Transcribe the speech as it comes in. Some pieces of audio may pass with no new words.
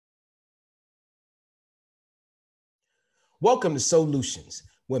Welcome to Solutions,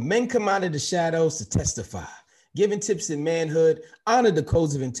 where men come out of the shadows to testify, giving tips in manhood, honor the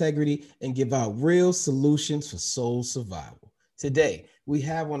codes of integrity, and give out real solutions for soul survival. Today, we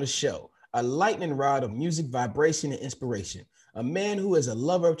have on the show a lightning rod of music, vibration, and inspiration, a man who is a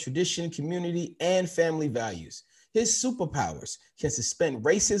lover of tradition, community, and family values. His superpowers can suspend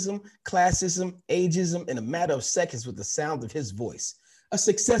racism, classism, ageism in a matter of seconds with the sound of his voice. A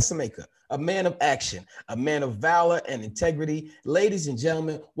success maker, a man of action, a man of valor and integrity. Ladies and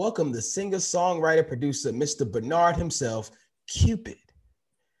gentlemen, welcome the singer, songwriter, producer, Mr. Bernard himself, Cupid.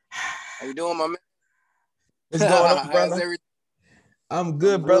 How you doing, my man? What's going on, brother? I'm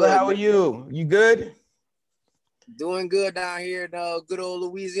good, brother. How are you? You good? Doing good down here in good old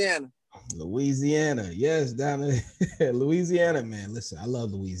Louisiana. Louisiana, yes, down there. Louisiana, man. Listen, I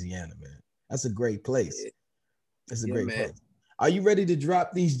love Louisiana, man. That's a great place. That's a great place. Are you ready to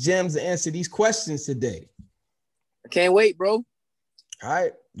drop these gems and answer these questions today? I can't wait, bro. All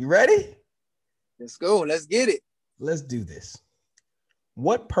right, you ready? Let's go. Let's get it. Let's do this.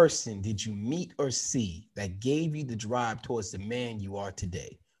 What person did you meet or see that gave you the drive towards the man you are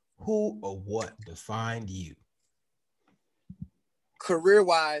today? Who or what defined you?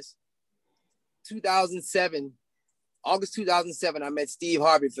 Career-wise, 2007, August 2007, I met Steve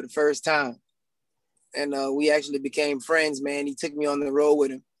Harvey for the first time. And we actually became friends, man. He took me on the road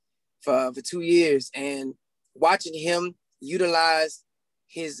with him for 2 years. And watching him utilize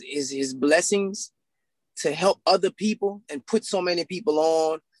his blessings to help other people and put so many people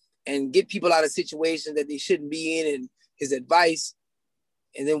on and get people out of situations that they shouldn't be in, and his advice.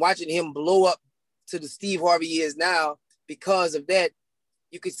 And then watching him blow up to the Steve Harvey he is now, because of that,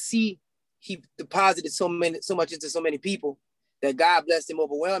 you could see he deposited so much into so many people that God blessed him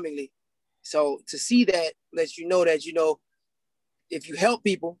overwhelmingly. So to see that lets you know that, if you help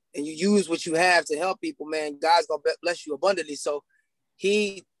people and you use what you have to help people, man, God's going to bless you abundantly. So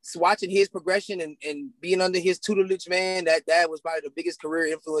watching his progression and being under his tutelage, man, that was probably the biggest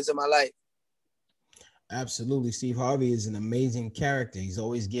career influence of my life. Absolutely. Steve Harvey is an amazing character. He's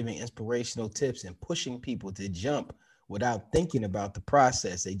always giving inspirational tips and pushing people to jump without thinking about the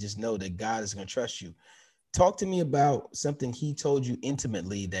process. They just know that God is going to trust you. Talk to me about something he told you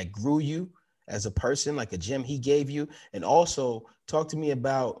intimately that grew you as a person, like a gem he gave you. And also talk to me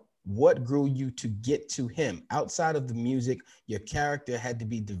about what grew you to get to him. Outside of the music, your character had to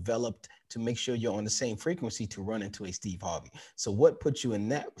be developed to make sure you're on the same frequency to run into a Steve Harvey. So what put you in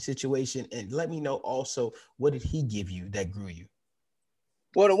that situation? And let me know also, what did he give you that grew you?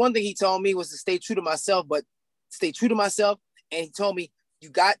 Well, the one thing he told me was to stay true to myself, And he told me, you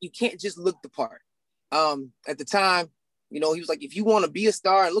can't just look the part. At the time, he was like, if you want to be a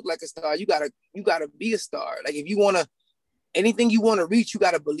star and look like a star, you gotta be a star. Like, if you want to, anything you want to reach, you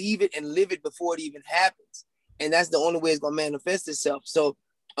got to believe it and live it before it even happens. And that's the only way it's going to manifest itself. So,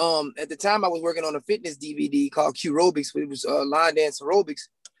 at the time I was working on a fitness DVD called Q-Robics. It was line dance aerobics,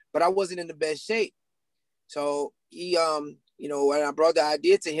 but I wasn't in the best shape. So he, when I brought the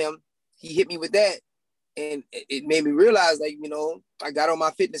idea to him, he hit me with that. And it made me realize, like, I got on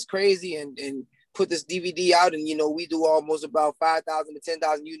my fitness crazy and put this DVD out, and we do almost about 5,000 to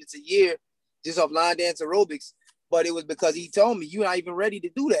 10,000 units a year just off line dance aerobics. But it was because he told me, you're not even ready to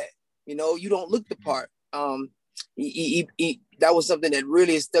do that. You don't look the part. That was something that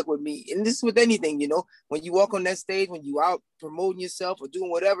really stuck with me. And this is with anything, when you walk on that stage, when you out promoting yourself or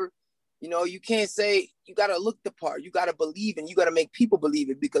doing whatever, you can't say you got to look the part. You got to believe, and you got to make people believe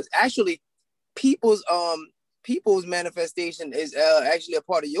it, because actually people's manifestation is actually a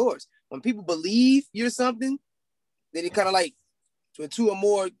part of yours. When people believe you're something, then it kind of like, when two or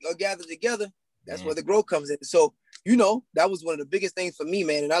more are gathered together, that's where the growth comes in. So, that was one of the biggest things for me,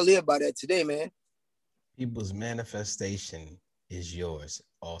 man. And I live by that today, man. People's manifestation is yours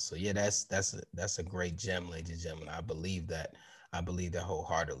also. Yeah, that's a great gem, ladies and gentlemen. I believe that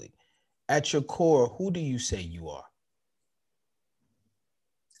wholeheartedly. At your core, who do you say you are?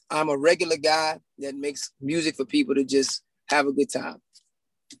 I'm a regular guy that makes music for people to just have a good time.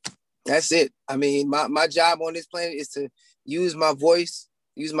 That's it. I mean, my job on this planet is to use my voice,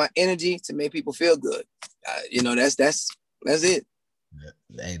 use my energy to make people feel good. That's it.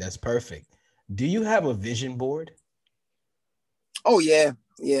 Hey, that's perfect. Do you have a vision board? Oh, yeah,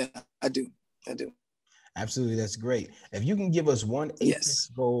 I do. Absolutely, that's great. If you can give us one apex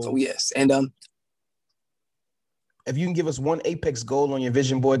goal. Oh, yes. And if you can give us one apex goal on your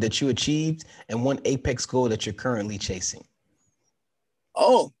vision board that you achieved and one apex goal that you're currently chasing.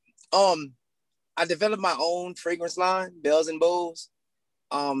 I developed my own fragrance line, Bells and Bows.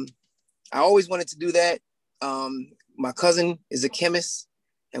 I always wanted to do that. My cousin is a chemist,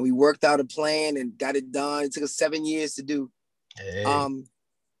 and we worked out a plan and got it done. It took us 7 years to do. Hey.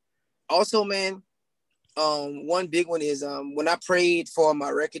 Also, man, one big one is when I prayed for my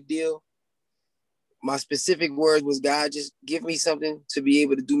record deal, my specific word was, God, just give me something to be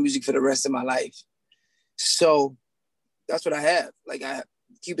able to do music for the rest of my life. So that's what I have. Like,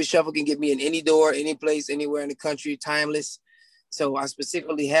 Cupid Shuffle can get me in any door, any place, anywhere in the country, timeless. So I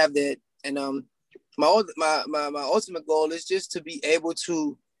specifically have that. And my ultimate goal is just to be able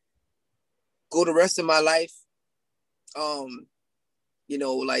to go the rest of my life,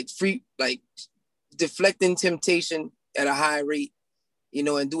 like free, like deflecting temptation at a high rate,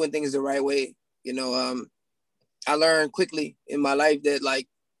 and doing things the right way. I learned quickly in my life that like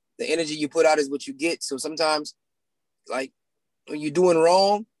the energy you put out is what you get. So sometimes, like, when you're doing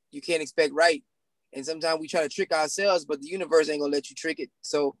wrong, you can't expect right. And sometimes we try to trick ourselves, but the universe ain't gonna let you trick it.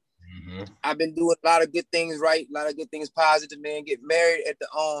 So I've been doing a lot of good things right, a lot of good things positive, man. Get married at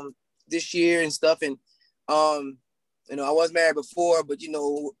the this year and stuff. And I was married before, but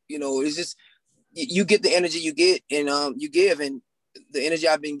it's just you get the energy you get, and you give. And the energy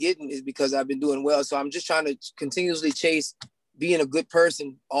I've been getting is because I've been doing well. So I'm just trying to continuously chase being a good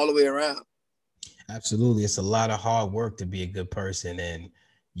person all the way around. Absolutely. It's a lot of hard work to be a good person. And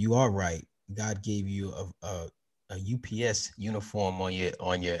you are right. God gave you a UPS uniform on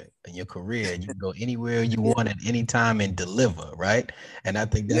your career. You can go anywhere you want at any time and deliver, right? And I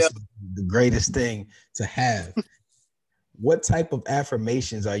think that's the greatest thing to have. What type of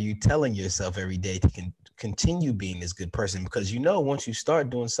affirmations are you telling yourself every day to continue being this good person? Because once you start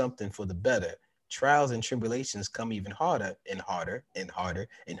doing something for the better, trials and tribulations come even harder and harder and harder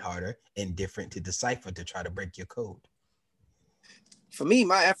and harder and different to decipher to try to break your code. For me,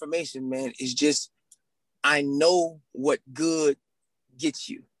 my affirmation, man, is just, I know what good gets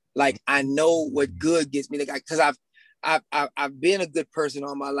you. Like, I know what good gets me. Like, because I've been a good person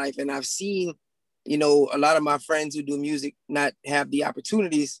all my life, and I've seen, a lot of my friends who do music not have the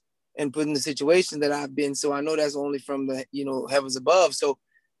opportunities and put in the situation that I've been. So I know that's only from the, heavens above. So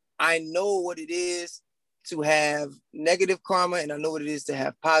I know what it is to have negative karma, and I know what it is to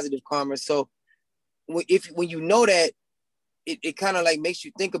have positive karma. So when you know that, it kind of like makes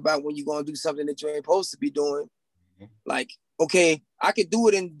you think about when you're going to do something that you ain't supposed to be doing. Like, okay, I could do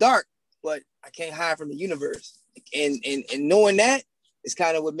it in the dark, but I can't hide from the universe. And knowing that is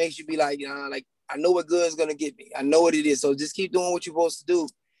kind of what makes you be like, I know what good is going to get me. I know what it is. So just keep doing what you're supposed to do,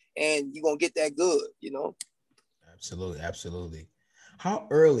 and you're going to get that good, Absolutely. Absolutely. How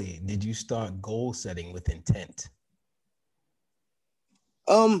early did you start goal setting with intent?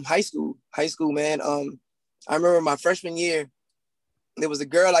 High school, man. I remember my freshman year, there was a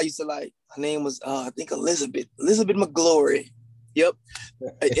girl I used to like. Her name was, I think, Elizabeth McGlory. Yep.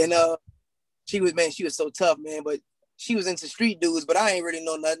 And she was so tough, man, but she was into street dudes, but I ain't really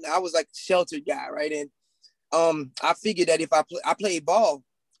know nothing. I was like a sheltered guy, right? And I figured that if I played ball,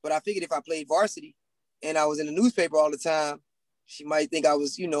 but I figured if I played varsity and I was in the newspaper all the time, she might think I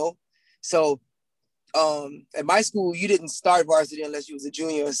was, So at my school, you didn't start varsity unless you was a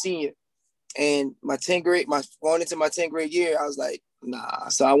junior or senior. And going into my 10th grade year, I was like, nah.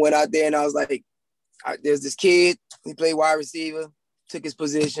 So I went out there and I was like, there's this kid, he played wide receiver, took his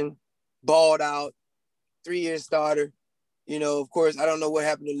position, balled out, 3-year starter. Of course, I don't know what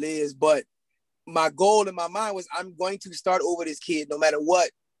happened to Liz, but my goal in my mind was, I'm going to start over this kid no matter what.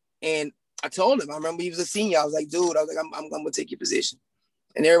 And I told him, I remember he was a senior. I was like, dude, I'm going to take your position.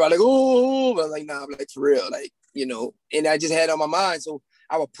 And everybody like, oh, I was like, nah, I'm like, for real. Like, and I just had it on my mind. So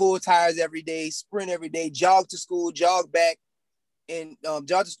I would pull tires every day, sprint every day, jog to school, jog back, and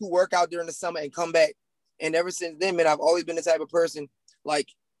jog to school, work out during the summer and come back. And ever since then, man, I've always been the type of person, like,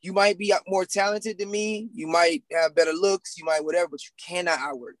 you might be more talented than me. You might have better looks. You might whatever, but you cannot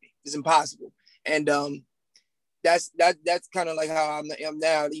outwork me. It's impossible. And that's kind of like how I am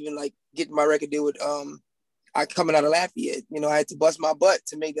now, even like getting my record deal with I coming out of Lafayette. I had to bust my butt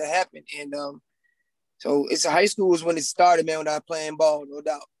to make that happen. And so it's high school was when it started, man, when I was playing ball, no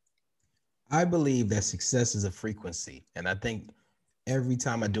doubt. I believe that success is a frequency. And I think every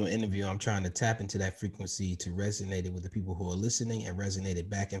time I do an interview, I'm trying to tap into that frequency to resonate it with the people who are listening and resonate it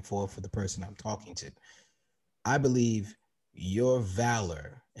back and forth for the person I'm talking to. I believe your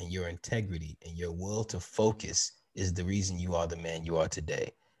valor and your integrity and your will to focus is the reason you are the man you are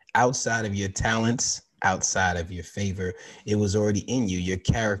today. Outside of your talents, outside of your favor, it was already in you, your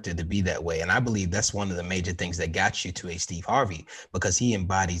character, to be that way. And I believe that's one of the major things that got you to a Steve Harvey, because he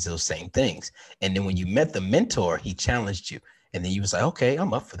embodies those same things. And then when you met the mentor, he challenged you. And then you was like, okay,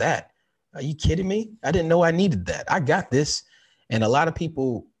 I'm up for that. Are you kidding me? I didn't know I needed that. I got this. And a lot of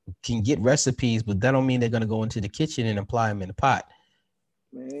people can get recipes, but that don't mean they're going to go into the kitchen and apply them in the pot.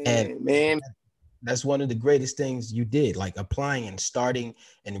 And Man. that's one of the greatest things you did, like applying and starting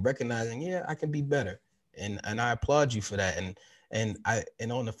and recognizing, yeah, I can be better. And I applaud you for that. And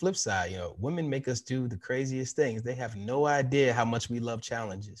on the flip side, women make us do the craziest things. They have no idea how much we love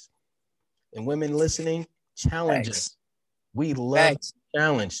challenges. And women listening, challenge us. Facts. We love Facts.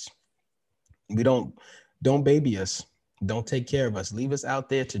 challenged. We don't baby us. Don't take care of us. Leave us out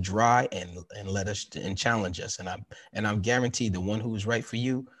there to dry and let us and challenge us. And I'm guaranteed the one who is right for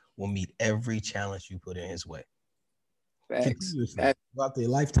you will meet every challenge you put in his way. Facts. Continuously throughout their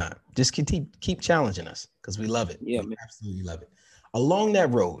lifetime. Just keep challenging us because we love it. Yeah, We man. absolutely love it. Along that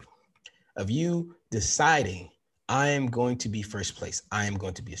road of you deciding, I am going to be first place. I am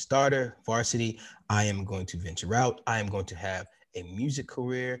going to be a starter, varsity. I am going to venture out. I am going to have a music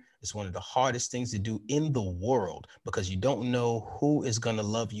career. It's one of the hardest things to do in the world because you don't know who is going to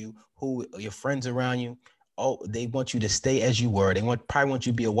love you, who your friends around you. Oh, they want you to stay as you were. They probably want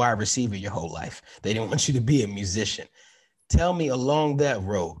you to be a wide receiver your whole life. They didn't want you to be a musician. Tell me along that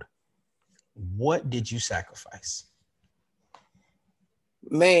road, what did you sacrifice?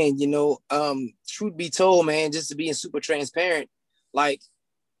 Man, truth be told, man, just to being super transparent, like,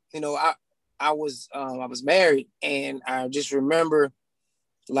 I was married, and I just remember,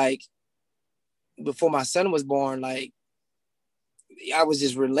 like, before my son was born, like, I was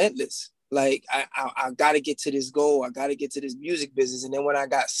just relentless. Like, I got to get to this goal. I got to get to this music business. And then when I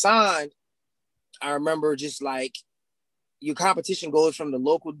got signed, I remember just like your competition goes from the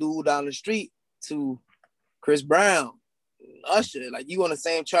local dude down the street to Chris Brown, Usher. Like, you on the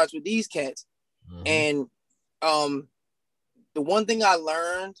same charts with these cats. Mm-hmm. And the one thing I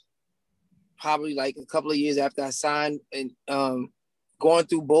learned probably like a couple of years after I signed and going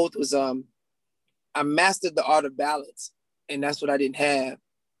through both was I mastered the art of balance, and that's what I didn't have.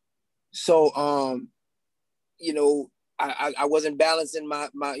 So I wasn't balancing my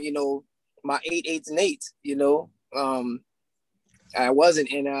 8/8 and 8s. I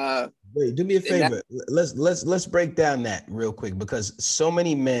wasn't. And wait, do me a favor. Let's break down that real quick, because so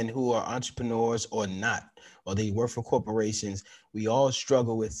many men who are entrepreneurs or not, or they work for corporations, we all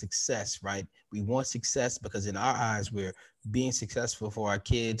struggle with success, right? We want success because in our eyes, we're being successful for our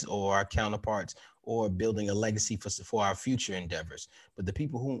kids or our counterparts, or building a legacy for our future endeavors. But the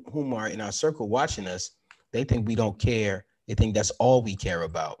people whom are in our circle watching us, they think we don't care. They think that's all we care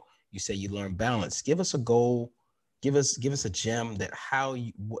about. You say you learn balance. Give us a goal. Give us a gem that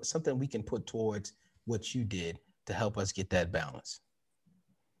something we can put towards what you did to help us get that balance.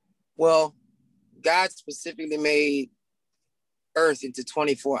 Well, God specifically made Earth into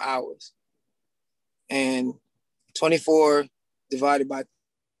 24 hours, and 24 divided by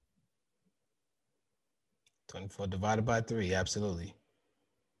 3. Absolutely.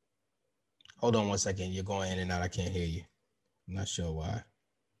 Hold on one second. You're going in and out. I can't hear you. I'm not sure why.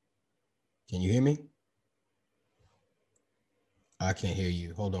 Can you hear me? I can't hear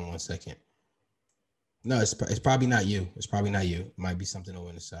you. Hold on one second. No, it's probably not you. It's probably not you. It might be something over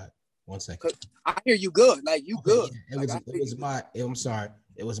on the side. 1 second. I hear you good. Like, you okay, good. Yeah, I'm sorry.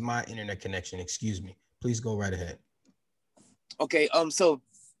 It was my internet connection. Excuse me. Please go right ahead. Okay. So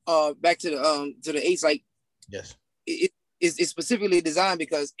back to the 8s, like, yes. It's specifically designed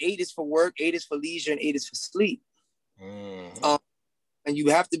because 8 is for work, 8 is for leisure, and 8 is for sleep. And you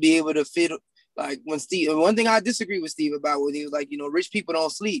have to be able to fit. Like, when Steve, one thing I disagree with Steve about was he was like, rich people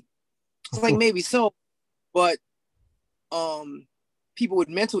don't sleep. It's like, maybe so, but people with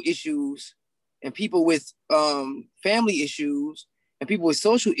mental issues and people with family issues and people with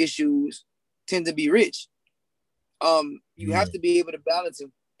social issues tend to be rich. You have to be able to balance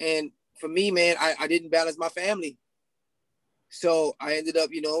them. And for me, man, I didn't balance my family. So I ended up,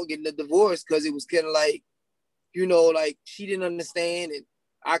 getting a divorce because it was kind of like, like she didn't understand and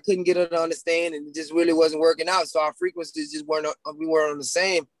I couldn't get her to understand, and it just really wasn't working out. So our frequencies just weren't on the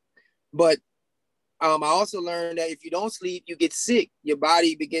same. But I also learned that if you don't sleep, you get sick. Your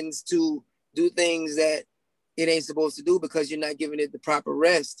body begins to do things that it ain't supposed to do because you're not giving it the proper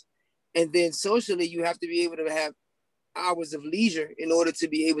rest. And then socially, you have to be able to have hours of leisure in order to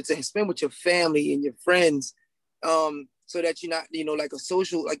be able to spend with your family and your friends, so that you're not, like a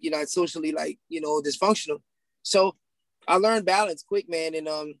social, like you're not socially, like, dysfunctional. So I learned balance quick, man. And,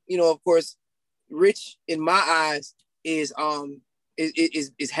 of course, rich in my eyes is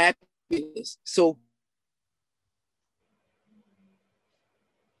happiness. So,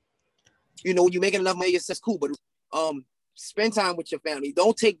 when you're making enough money, it's cool, but spend time with your family.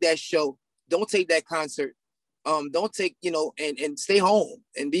 Don't take that show. Don't take that concert. Don't take, and stay home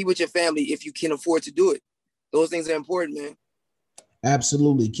and be with your family if you can afford to do it. Those things are important, man.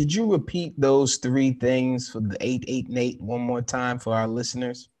 Absolutely. Could you repeat those three things for the 8, 8, and 8 one more time for our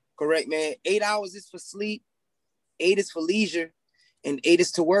listeners? Correct, man. 8 hours is for sleep, 8 is for leisure, and 8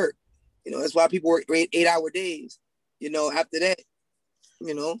 is to work. You know, that's why people work 8 hour days. You know, after that,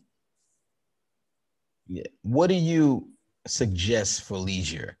 you know. Yeah. What do you suggest for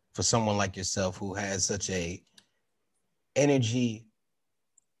leisure for someone like yourself who has such a energy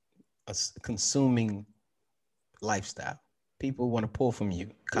consuming lifestyle? People want to pull from you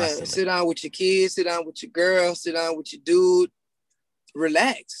Man, constantly. sit down with your kids, sit down with your girl, sit down with your dude,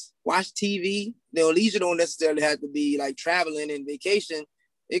 relax, watch TV. You know, leisure don't necessarily have to be like traveling and vacation.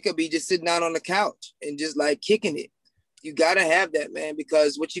 It could be just sitting down on the couch and just like kicking it. You gotta have that, man,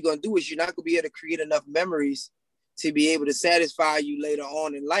 because what you're gonna do is you're not gonna be able to create enough memories to be able to satisfy you later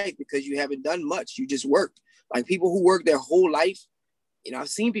on in life because you haven't done much. You just worked. Like people who work their whole life, you know, I've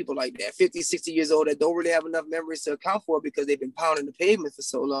seen people like that, 50, 60 years old, that don't really have enough memories to account for because they've been pounding the pavement for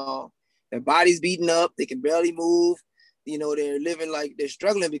so long. Their body's beaten up, they can barely move. You know, they're living like they're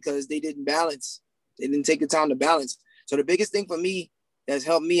struggling because they didn't balance. They didn't take the time to balance. So the biggest thing for me that's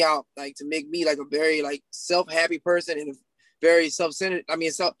helped me out, like to make me like a very like self-happy person and a very self-centered, I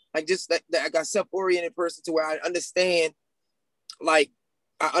mean, self like just like I got self-oriented person to where I understand, like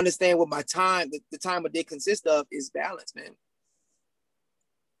I understand what my time, the time of day consists of is balance, man.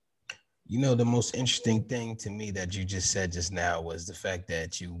 You know, the most interesting thing to me that you just said just now was the fact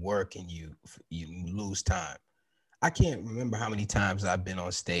that you work and you lose time. I can't remember how many times I've been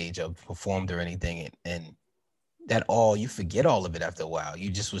on stage or performed or anything, and that all you forget all of it after a while. You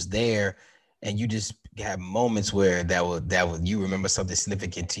just was there, and you just have moments where that would you remember something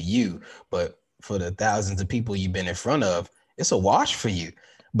significant to you, but for the thousands of people you've been in front of, it's a wash for you.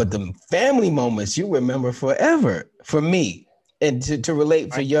 But the family moments you remember forever. For me, and to relate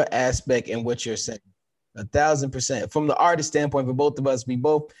for Right. your aspect and what you're saying, 1,000%. From the artist standpoint, for both of us, we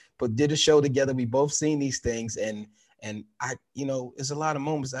both did a show together. We both seen these things, and I, it's a lot of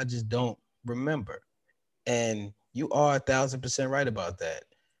moments I just don't remember. And you are 1,000% right about that.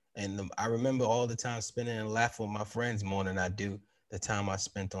 And I remember all the time spending and laughing with my friends more than I do the time I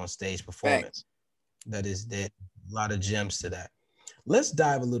spent on stage performing. Facts. That is there a lot of gems to that. Let's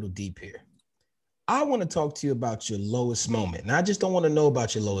dive a little deep here. I want to talk to you about your lowest moment. And I just don't want to know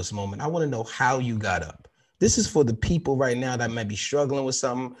about your lowest moment. I want to know how you got up. This is for the people right now that might be struggling with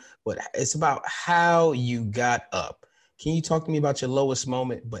something, but it's about how you got up. Can you talk to me about your lowest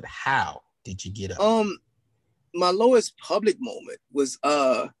moment, but how did you get up? My lowest public moment was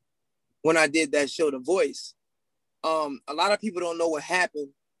when I did that show, The Voice. A lot of people don't know what happened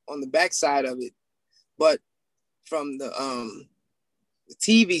on the backside of it, but from the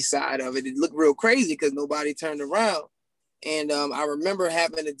TV side of it, it looked real crazy because nobody turned around. And I remember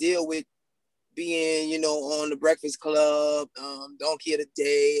having to deal with being, you know, on the Breakfast Club, Donkey of the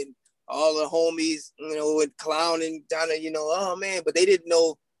Day, and all the homies, you know, with clowning down there, you know, oh man, but they didn't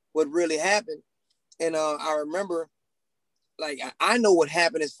know what really happened. And I remember, like, I know what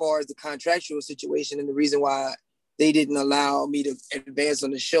happened as far as the contractual situation and the reason why they didn't allow me to advance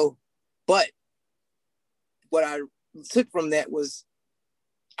on the show. But what I took from that was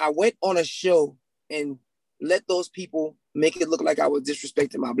I went on a show and let those people make it look like I was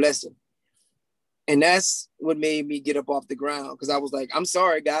disrespecting my blessing. And that's what made me get up off the ground because I was like, I'm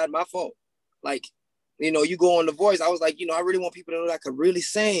sorry, God, my fault. Like, you know, you go on The Voice. I was like, you know, I really want people to know that I could really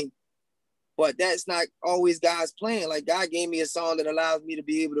sing. But that's not always God's plan. Like, God gave me a song that allows me to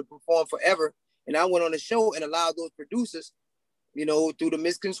be able to perform forever. And I went on the show and allowed those producers, you know, through the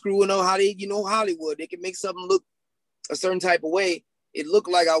misconstruing of how they, you know, Hollywood, they can make something look a certain type of way. It looked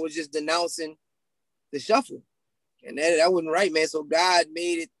like I was just denouncing the shuffle. And that wasn't right, man. So God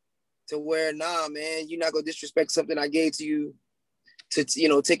made it to where, nah, man, you're not gonna disrespect something I gave to you to, you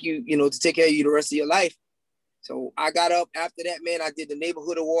know, take you, you know, to take care of you the rest of your life. So I got up after that, man. I did the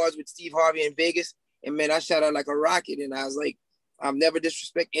neighborhood awards with Steve Harvey in Vegas. And man, I shot out like a rocket. And I was like, I'll never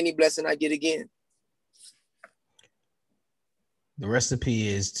disrespect any blessing I get again. The recipe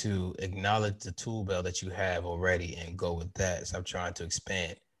is to acknowledge the tool belt that you have already and go with that. Stop trying to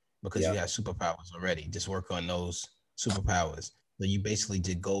expand because you Yeah. have superpowers already. Just work on those superpowers. So you basically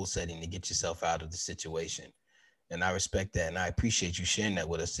did goal setting to get yourself out of the situation. And I respect that. And I appreciate you sharing that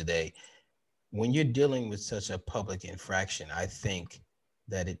with us today. When you're dealing with such a public infraction, I think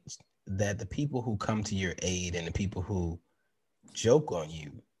that that the people who come to your aid and the people who joke on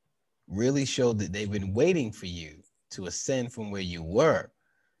you really show that they've been waiting for you to ascend from where you were.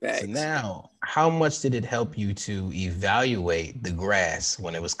 So Facts. now, how much did it help you to evaluate the grass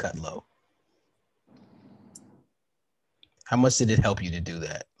when it was cut low? How much did it help you to do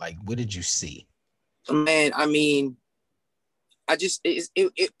that? Like, what did you see? Man, I mean, I just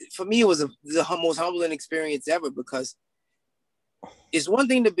for me it was the most humbling experience ever, because it's one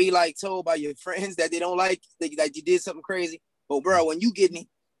thing to be like told by your friends that they don't like that you did something crazy, but bro, when you getting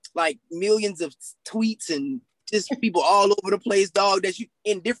like millions of tweets and just people all over the place, dog, that you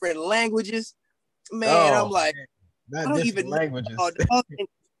in different languages, man, I'm like, not I don't different even know, languages. dog.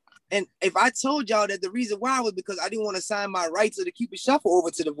 And if I told y'all that the reason why was because I didn't want to sign my rights of the Cupid Shuffle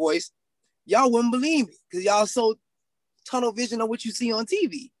over to The Voice, y'all wouldn't believe me, because y'all so tunnel vision of what you see on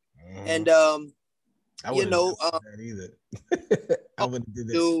TV. Mm-hmm. And I wouldn't do that either. I wouldn't do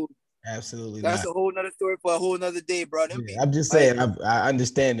that. Dude, absolutely that's not. a whole nother story for a whole nother day, bro. Yeah, I'm just saying, I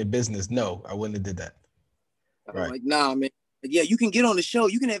understand the business. No, I wouldn't have did that. I'm like, nah, man. Like, yeah, you can get on the show,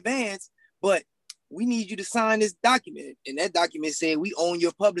 you can advance, but we need you to sign this document. And that document said we own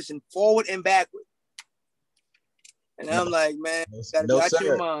your publishing forward and backward. And I'm like, man,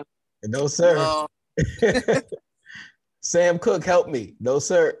 your mind. No, sir. Sam Cooke, help me. No,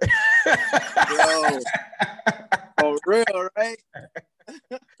 sir. Bro. For real, right?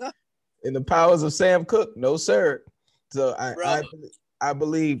 In the powers of Sam Cooke, no, sir. So I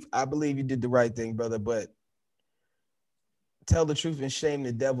believe you did the right thing, brother. But tell the truth and shame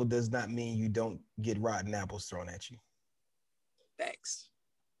the devil does not mean you don't get rotten apples thrown at you. Facts.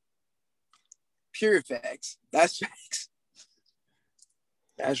 Pure facts. That's facts.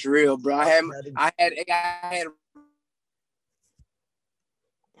 That's real, bro. I had.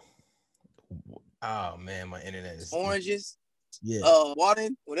 Oh man, my internet is oranges. Yeah. Water,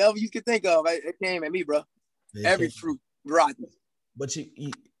 whatever you can think of, it came at me, bro. Every fruit rotten. But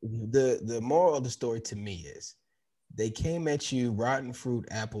the moral of the story to me is, they came at you rotten fruit,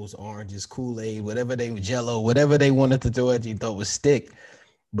 apples, oranges, Kool-Aid, whatever Jello, whatever they wanted to throw at you, thought was stick.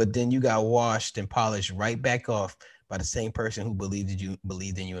 But then you got washed and polished right back off by the same person who believed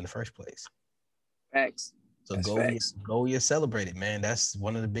in you in the first place. Facts. So go where you're celebrated, man. That's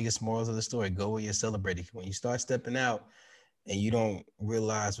one of the biggest morals of the story. Go where you're celebrated. When you start stepping out and you don't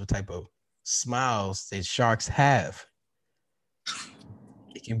realize what type of smiles that sharks have,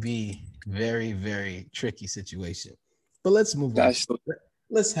 it can be very, very tricky situation. But let's move on.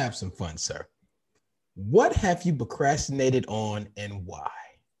 Let's have some fun, sir. What have you procrastinated on and why?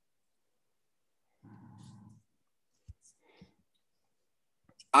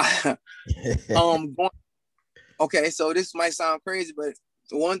 Okay, so this might sound crazy, but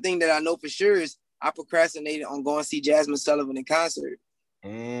the one thing that I know for sure is I procrastinated on going to see Jasmine Sullivan in concert.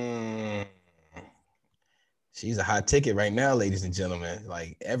 She's a hot ticket right now, ladies and gentlemen.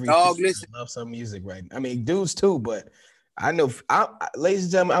 Like everybody loves her music right now. I mean, dudes too, but I know, ladies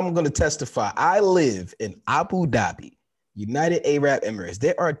and gentlemen, I'm going to testify. I live in Abu Dhabi, United Arab Emirates.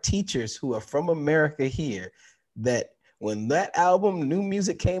 There are teachers who are from America here that when that album, New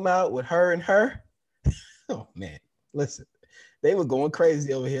Music, came out with Her and Her, oh man, listen, they were going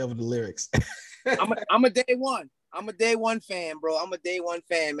crazy over here with the lyrics. I'm a day one. I'm a day one fan, bro. I'm a day one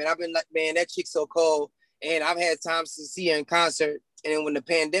fan, man. I've been like, man, that chick's so cold. And I've had times to see her in concert. And then when the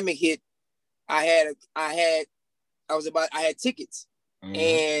pandemic hit, I had tickets. Mm-hmm.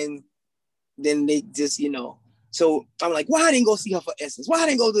 And then they just, so I'm like, why I didn't go see her for Essence? Why I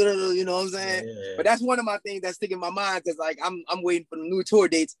didn't go do, you know what I'm saying? Yeah. But that's one of my things that's sticking in my mind, because like I'm waiting for the new tour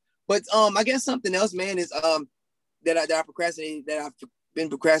dates. But I guess something else, man, is that I've been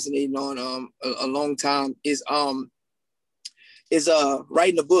procrastinating on a long time is writing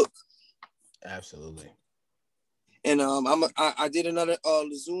a book. Absolutely. And I did another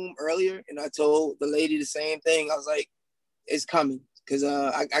Zoom earlier, and I told the lady the same thing. I was like, it's coming, because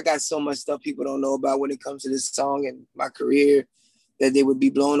I got so much stuff people don't know about when it comes to this song and my career that they would be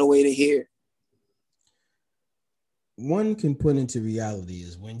blown away to hear. One can put into reality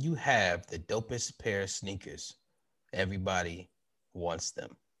is when you have the dopest pair of sneakers, everybody wants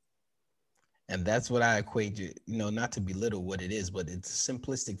them. And that's what I equate to, not to belittle what it is, but it's a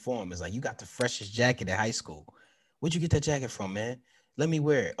simplistic form. It's like, you got the freshest jacket at high school. Where'd you get that jacket from, man? Let me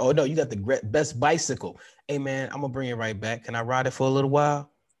wear it. Oh, no, you got the best bicycle. Hey, man, I'm going to bring it right back. Can I ride it for a little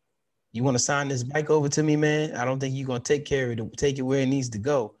while? You want to sign this bike over to me, man? I don't think you're going to take care of it, take it where it needs to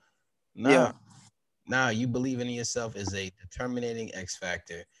go. Nah, you believing in yourself is a determining X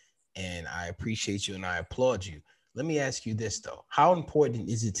factor, and I appreciate you and I applaud you. Let me ask you this, though. How important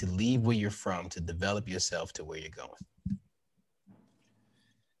is it to leave where you're from to develop yourself to where you're going?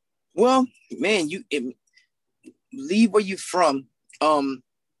 Well, man, leave where you're from. I'll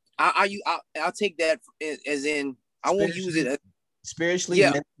take that as in, I won't use it spiritually,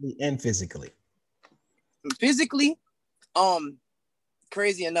 mentally, and physically. Physically,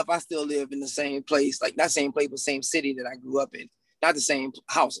 crazy enough, I still live in the same place, like not same place, but same city that I grew up in. Not the same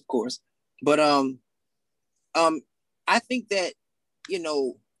house, of course, but I think that you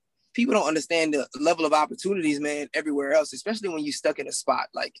know, people don't understand the level of opportunities, man, everywhere else, especially when you're stuck in a spot.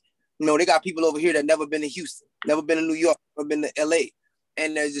 Like, you know, they got people over here that never been to Houston, never been to New York, never been to LA.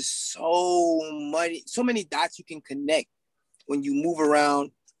 And there's just so many dots you can connect when you move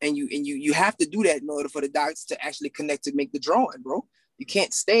around, and you have to do that in order for the dots to actually connect to make the drawing, bro. You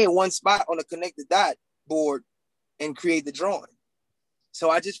can't stay in one spot on a connected dot board and create the drawing. So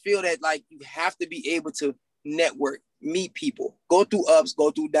I just feel that like you have to be able to network, meet people, go through ups,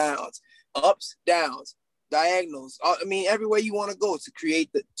 go through downs, diagonals. I mean, everywhere you want to go to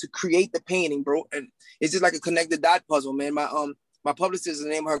create the painting, bro. And it's just like a connected dot puzzle, man. My publicist, the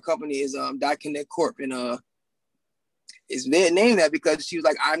name of her company is Dot Connect Corp, and is named that because she was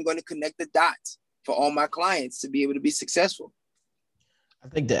like, I'm going to connect the dots for all my clients to be able to be successful. I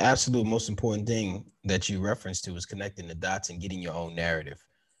think the absolute most important thing that you referenced to is connecting the dots and getting your own narrative.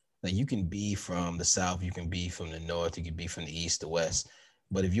 Like, you can be from the South, you can be from the North, you can be from the East, the West.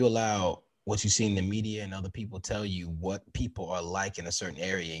 But if you allow what you see in the media and other people tell you what people are like in a certain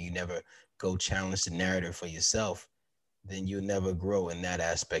area, and you never go challenge the narrative for yourself, then you'll never grow in that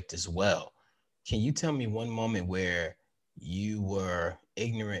aspect as well. Can you tell me one moment where you were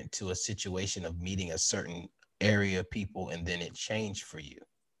ignorant to a situation of meeting a certain area of people and then it changed for you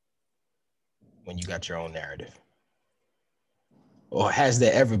when you got your own narrative? Or has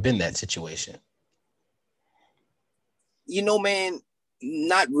there ever been that situation? You know, man,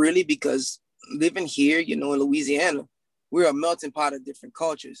 not really, because living here, you know, in Louisiana, we're a melting pot of different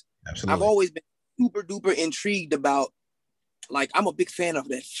cultures. Absolutely. I've always been super duper intrigued about, like, I'm a big fan of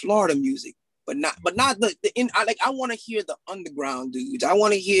that Florida music, but not I want to hear the underground dudes. I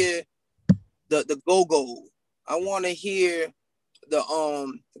want to hear the go-go. I want to hear the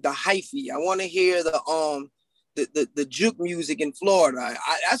hyphy. I want to hear the juke music in Florida.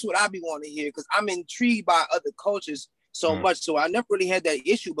 That's what I be wanting to hear, because I'm intrigued by other cultures so much. So I never really had that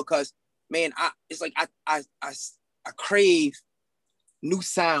issue, because, man, it's like I crave new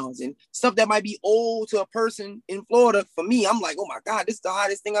sounds and stuff that might be old to a person in Florida. For me, I'm like, oh my God, this is the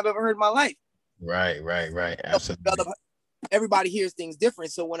hottest thing I've ever heard in my life. Right. Absolutely. Everybody hears things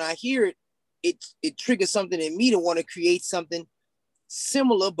different. So when I hear it, it triggers something in me to want to create something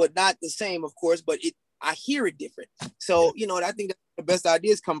similar, but not the same, of course, but I hear it different. So, you know, I think that the best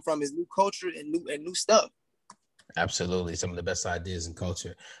ideas come from is new culture and new stuff. Absolutely. Some of the best ideas in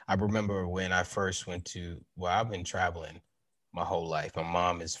culture. I remember when I first I've been traveling my whole life. My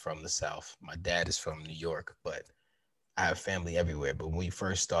mom is from the South. My dad is from New York, but I have family everywhere. But when we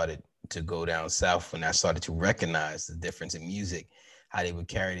first started to go down South, when I started to recognize the difference in music, how they would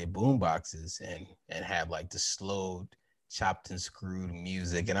carry their boom boxes and have like the slowed, chopped and screwed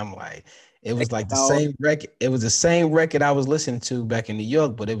music. And I'm like, it was like the same record. It was the same record I was listening to back in New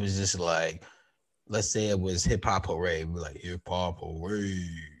York, but it was just like, let's say it was hip hop hooray. We're like, hip hop hooray.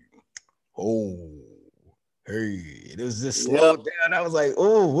 Oh, hey. It was just slowed down. I was like,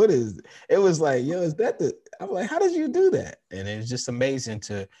 oh, what is it? It was like, yo, is that I'm like, how did you do that? And it was just amazing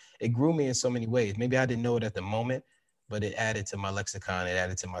it grew me in so many ways. Maybe I didn't know it at the moment, but it added to my lexicon. It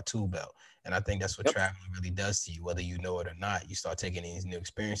added to my tool belt. And I think that's what traveling really does to you, whether you know it or not. You start taking these new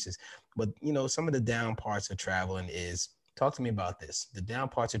experiences. But, you know, some of the down parts of traveling is, talk to me about this. The down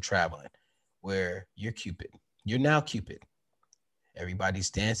parts of traveling, where you're Cupid. You're now Cupid.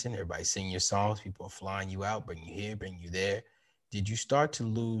 Everybody's dancing. Everybody's singing your songs. People are flying you out, bring you here, bring you there. Did you start to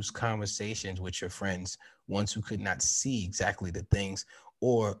lose conversations with your friends, ones who could not see exactly the things?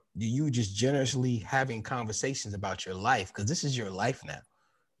 Or do you just generously having conversations about your life? Because this is your life now.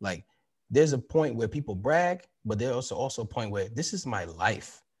 Like, there's a point where people brag, but there's also a point where this is my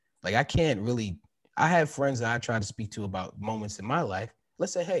life. Like, I have friends that I try to speak to about moments in my life.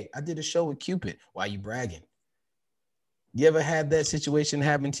 Let's say, hey, I did a show with Cupid. Why are you bragging? You ever had that situation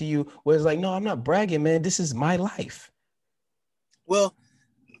happen to you where it's like, no, I'm not bragging, man. This is my life. Well,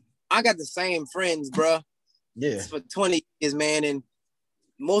 I got the same friends, bro. Yeah. For 20 years, man. And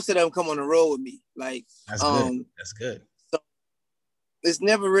most of them come on the road with me. Like, that's good. That's good. So it's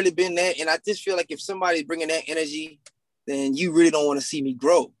never really been that. And I just feel like if somebody's bringing that energy, then you really don't want to see me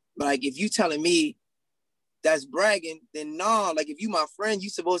grow. Like, if you telling me that's bragging, then no, like, if you my friend, you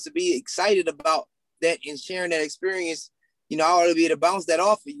supposed to be excited about that and sharing that experience. You know, I ought to be able to bounce that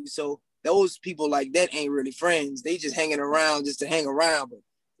off of you. So those people like that ain't really friends. They just hanging around just to hang around. But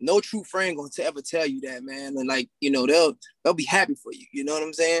no true friend going to ever tell you that, man. And like, you know, they'll be happy for you. You know what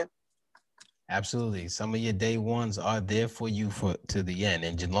I'm saying? Absolutely. Some of your day ones are there for you to the end.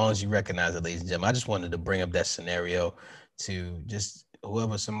 And as long as you recognize it, ladies and gentlemen, I just wanted to bring up that scenario to just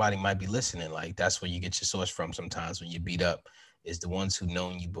whoever somebody might be listening. Like, that's where you get your source from sometimes when you beat up, is the ones who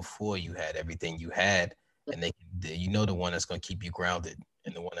known you before you had everything you had, and they can the one that's going to keep you grounded,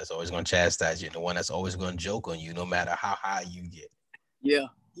 and the one that's always going to chastise you, and the one that's always going to joke on you, no matter how high you get. Yeah.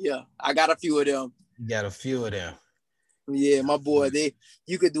 I got a few of them. You got a few of them. Yeah, my boy,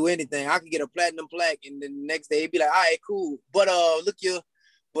 you could do anything. I could get a platinum plaque, and then the next day it'd be like, all right, cool. But look you,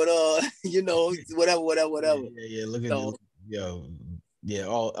 but whatever. Yeah. Look at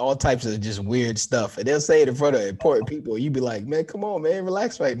all types of just weird stuff, and they'll say it in front of important people. You be like, man, come on, man,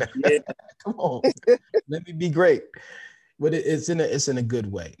 relax right now. Yeah. Come on, let me be great. But it's in a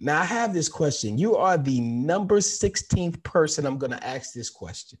good way. Now I have this question. You are the number 16th person I'm going to ask this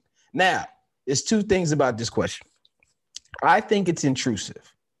question. Now, there's two things about this question. I think it's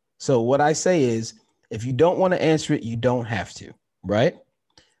intrusive. So what I say is, if you don't want to answer it, you don't have to, right?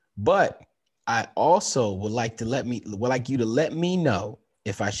 But I also would like you to let me know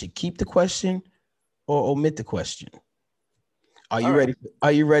if I should keep the question or omit the question. Are you ready?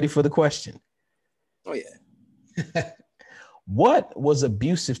 Are you ready for the question? Oh yeah. What was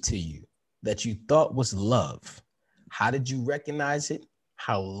abusive to you that you thought was love? How did you recognize it?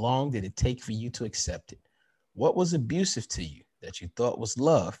 How long did it take for you to accept it? What was abusive to you that you thought was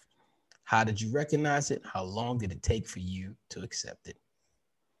love? How did you recognize it? How long did it take for you to accept it?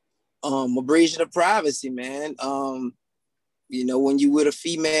 Abrasion of privacy, man. When you with a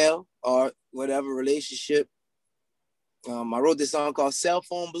female or whatever relationship, I wrote this song called Cell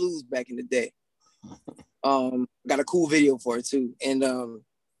Phone Blues back in the day. Got a cool video for it too. And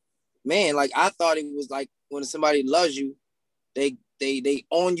man, like I thought it was like when somebody loves you, they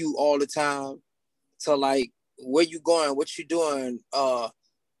own you all the time. So like, where you going, what you doing,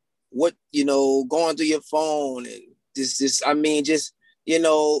 what, going through your phone and this, the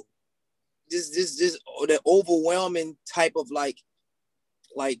overwhelming type of like,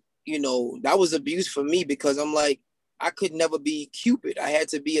 that was abuse for me, because I'm like, I could never be Cupid. I had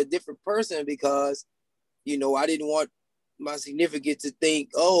to be a different person because, I didn't want my significant to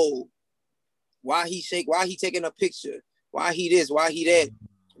think, oh, why he taking a picture? Why he this? Why he that?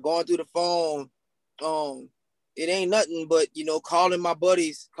 Going through the phone. It ain't nothing but, calling my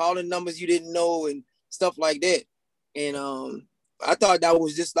buddies, calling numbers you didn't know and stuff like that. And I thought that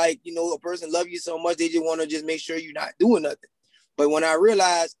was just like, a person love you so much, they just want to just make sure you're not doing nothing. But when I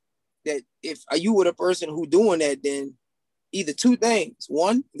realized that if you were the person who doing that, then either two things.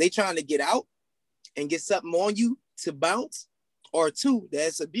 One, they trying to get out and get something on you to bounce, or two,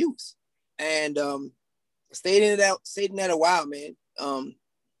 that's abuse. And stayed in that a while, man.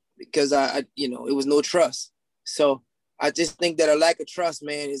 Because I it was no trust. So I just think that a lack of trust,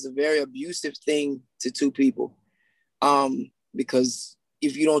 man, is a very abusive thing to two people. Because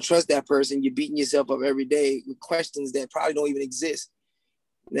if you don't trust that person, you're beating yourself up every day with questions that probably don't even exist.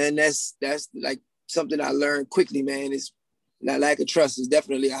 And that's like something I learned quickly, man, is that lack of trust is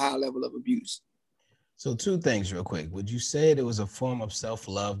definitely a high level of abuse. So two things real quick. Would you say there was a form of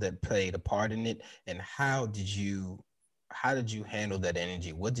self-love that played a part in it? And how did you handle that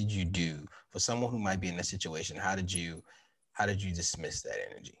energy? What did you do for someone who might be in a situation? How did you dismiss that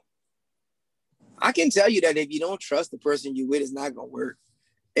energy? I can tell you that if you don't trust the person you with, it's not gonna work.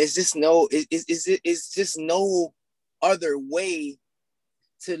 It's just no other way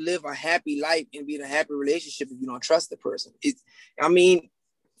to live a happy life and be in a happy relationship if you don't trust the person.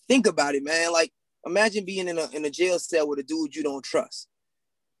 Think about it, man. Like, imagine being in a jail cell with a dude you don't trust.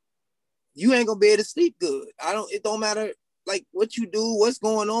 You ain't gonna be able to sleep good. It don't matter like what you do, what's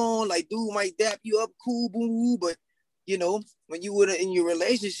going on. Like, dude might dap you up, cool, boo, but when you would in your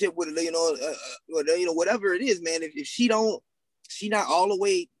relationship with whatever it is, man. If she not all the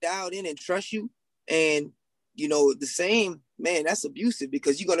way dialed in and trust you, and the same, man, that's abusive,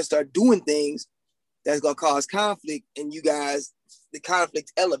 because you're gonna start doing things that's gonna cause conflict, and the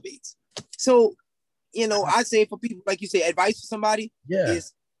conflict elevates. So, I say for people, like you say, advice for somebody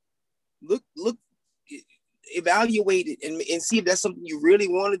is look, evaluate it and see if that's something you really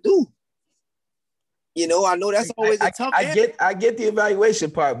want to do. I know that's always a tough. I get the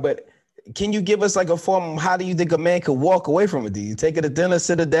evaluation part, but can you give us like a form? How do you think a man could walk away from it? Do you take her to dinner,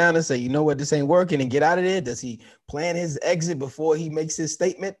 sit her down, and say, you know what, this ain't working, and get out of there? Does he plan his exit before he makes his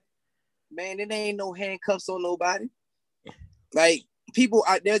statement? Man, it ain't no handcuffs on nobody. Like,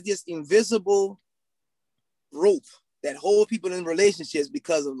 there's this invisible rope that hold people in relationships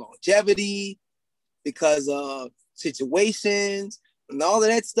because of longevity, because of situations, and all of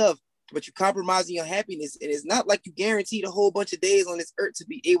that stuff. But you're compromising your happiness, and it's not like you guaranteed a whole bunch of days on this earth to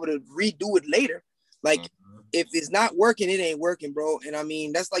be able to redo it later. Like, if it's not working, it ain't working, bro. And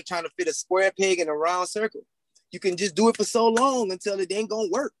that's like trying to fit a square peg in a round circle. You can just do it for so long until it ain't gonna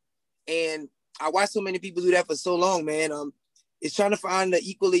work. And I watch so many people do that for so long, man. It's trying to find the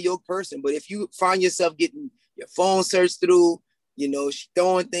equally yoked person. But if you find yourself getting your phone searched through, you know, she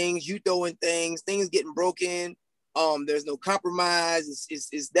throwing things, you throwing things getting broken. There's no compromise.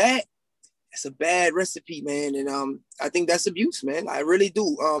 It's that. It's a bad recipe, man. And I think that's abuse, man. I really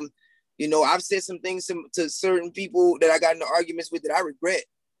do. You know, I've said some things to certain people that I got into arguments with that I regret,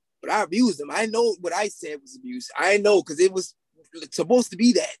 but I abused them. I know what I said was abuse. I know, because it was supposed to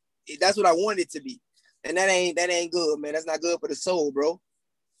be that. That's what I wanted it to be. And that ain't good, man. That's not good for the soul, bro.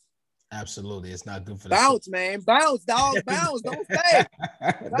 Absolutely. It's not good for the bounce, soul. Man. Bounce, dog. Bounce. Don't stay.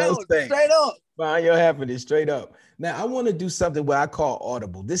 Bounce. Stay. Straight up. Find your happiness straight up. Now, I want to do something what I call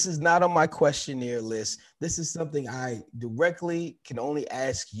audible. This is not on my questionnaire list. This is something I directly can only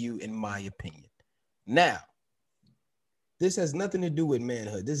ask you, in my opinion. Now, this has nothing to do with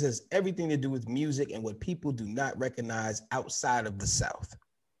manhood. This has everything to do with music and what people do not recognize outside of the South.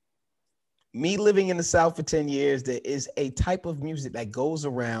 Me living in the South for 10 years, there is a type of music that goes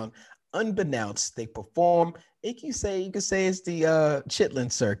around unbeknownst. They perform. You can say it's the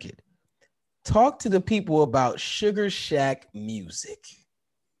Chitlin circuit. Talk to the people about Sugar Shack music.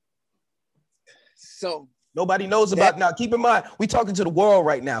 So nobody knows about. Now, keep in mind, we're talking to the world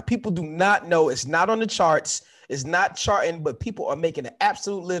right now. People do not know. It's not on the charts. It's not charting, but people are making an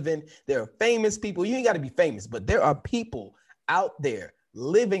absolute living. There are famous people. You ain't got to be famous, but there are people out there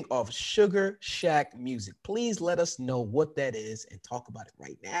living off Sugar Shack music. Please let us know what that is and talk about it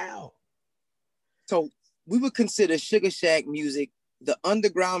right now. So we would consider Sugar Shack music the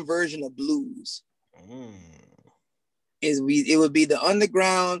underground version of blues. It would be the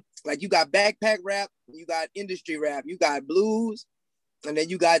underground, like you got backpack rap, you got industry rap, you got blues, and then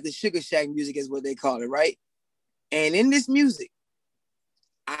you got the Sugar Shack music is what they call it, right? And in this music,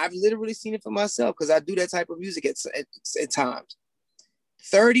 I've literally seen it for myself because I do that type of music at times.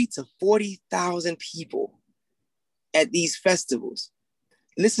 30 to 40,000 people at these festivals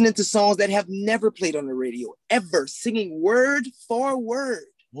listening to songs that have never played on the radio, ever, singing word for word.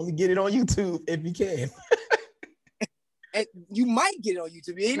 Want to get it on YouTube if you can. And you might get it on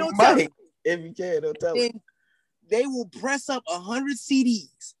YouTube. You ain't no telling. If you can, don't tell it. They will press up 100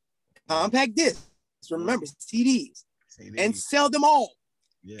 CDs, compact discs, remember, CDs, and sell them all.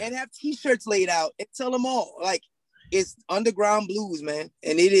 Yeah. And have t-shirts laid out and sell them all. Like, it's underground blues, man.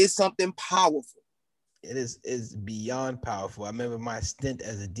 And it is something powerful. It is beyond powerful. I remember my stint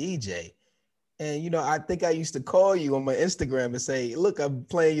as a DJ. And, you know, I think I used to call you on my Instagram and say, look, I'm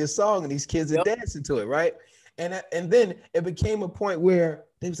playing your song and these kids are dancing to it, right? And then it became a point where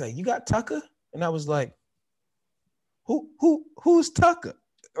they was like, you got Tucker? And I was like, who's Tucker?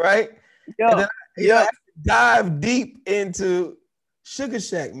 Right? Yeah. I dive deep into Sugar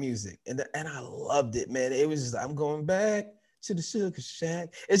Shack music. And I loved it, man. It was just, I'm going back to the Sugar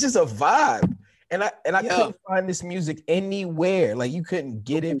Shack. It's just a vibe. And I couldn't find this music anywhere. Like, you couldn't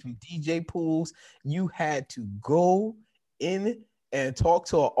get it from DJ pools. You had to go in and talk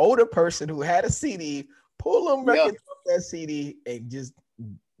to an older person who had a CD, pull them records off that CD, and just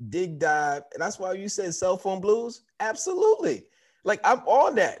dig dive. And that's why you said cell phone blues. Absolutely. Like, I'm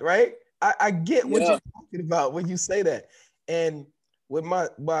on that, right? I get what you're talking about when you say that. And with my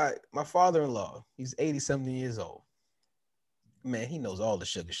father-in-law, he's 80-something years old. Man, he knows all the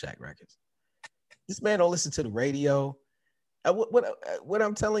Sugar Shack records. This man don't listen to the radio. What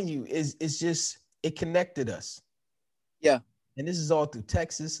I'm telling you is just, it connected us. Yeah. And this is all through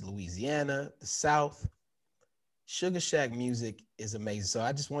Texas, Louisiana, the South. Sugar Shack music is amazing. So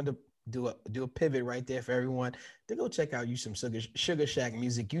I just wanted to do a pivot right there for everyone to go check out some Sugar Shack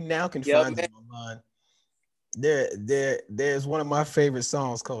music. You now can find it online. There's one of my favorite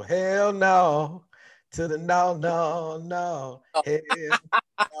songs called "Hell No" to the no. Hell no.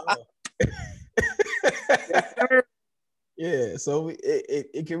 Yeah, so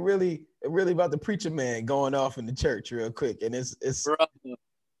it can really about the preacher man going off in the church real quick, and it's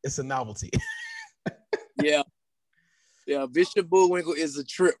a novelty. Yeah, Bishop Bullwinkle is a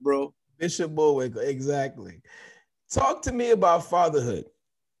trip, bro. Bishop Bullwinkle, exactly. Talk to me about fatherhood,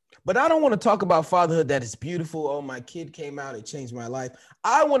 but I don't want to talk about fatherhood that is beautiful. Oh, my kid came out, it changed my life.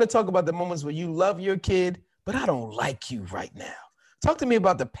 I want to talk about the moments where you love your kid, but I don't like you right now. Talk to me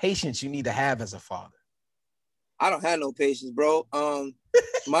about the patience you need to have as a father. I don't have no patience, bro.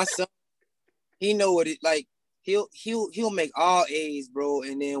 My son, he know what it like. He'll make all A's, bro,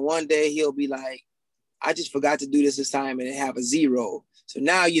 and then one day he'll be like, I just forgot to do this assignment and have a 0. So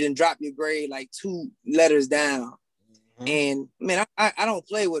now you done drop your grade like 2 letters down. Mm-hmm. And man, I don't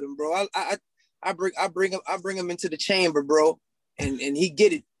play with him, bro. I bring him into the chamber, bro, and he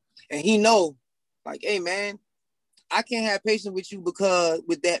get it, and he know, like, hey man, I can't have patience with you because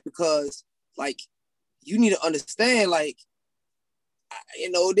like, you need to understand, like,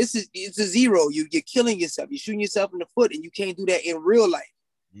 it's a zero. You're killing yourself. You're shooting yourself in the foot, and you can't do that in real life.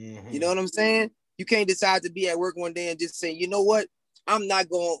 You know what I'm saying? You can't decide to be at work one day and just say, you know what, I'm not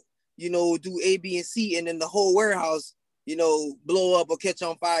going to, do A, B, and C, and then the whole warehouse, blow up or catch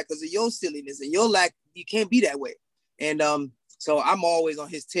on fire because of your silliness and your lack. You can't be that way. And so I'm always on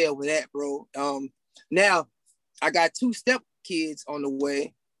his tail with that, bro. Now I got 2 step kids on the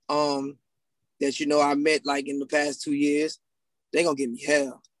way that, I met like in the past 2 years. They gonna give me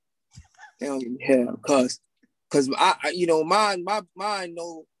hell. Cause mine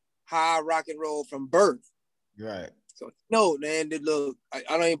know how I rock and roll from birth. Right. So no, man, look, I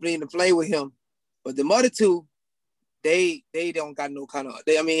don't even plan to play with him. But the other 2, they don't got no kind of.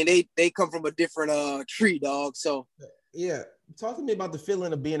 They come from a different tree, dog. So yeah, talk to me about the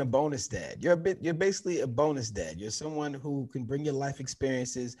feeling of being a bonus dad. You're basically a bonus dad. You're someone who can bring your life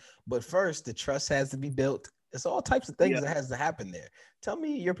experiences, but first the trust has to be built. It's all types of things that has to happen there. Tell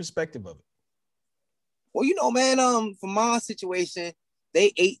me your perspective of it. Well, man, for my situation,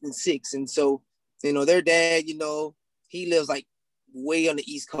 they 8 and 6, and so their dad, he lives like way on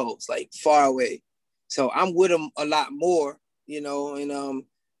the East Coast, like far away. So I'm with him a lot more, and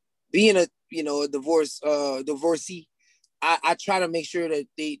being a divorcee, I try to make sure that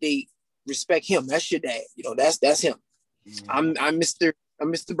they respect him. That's your dad, that's him. Mm-hmm. I'm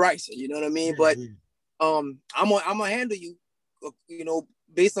Mr. Bryson, you know what I mean? But I'm gonna handle you,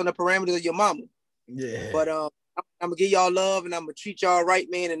 based on the parameters of your mama. Yeah. But I'm gonna give y'all love and I'm gonna treat y'all right,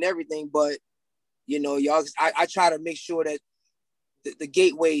 man, and everything. But y'all, I try to make sure that the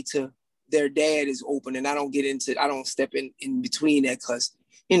gateway to their dad is open, and I don't step in between that, because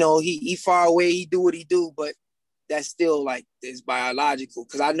he far away, he do what he do, but that's still like it's biological.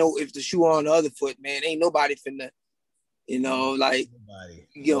 Because I know if the shoe on the other foot, man, ain't nobody finna, try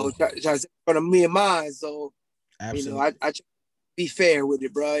to front of me and mine. So absolutely. I try to be fair with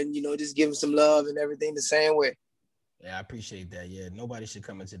it, bro, and just give him some love and everything the same way. Yeah, I appreciate that. Yeah, nobody should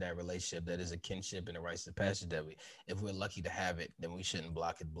come into that relationship that is a kinship and a rights of passage that if we're lucky to have it, then we shouldn't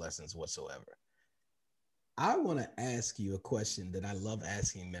block it blessings whatsoever. I want to ask you a question that I love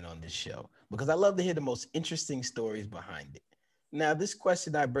asking men on this show, because I love to hear the most interesting stories behind it. Now, this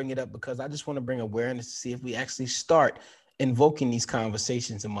question, I bring it up because I just want to bring awareness to see if we actually start invoking these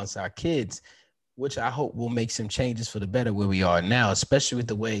conversations amongst our kids, which I hope will make some changes for the better where we are now, especially with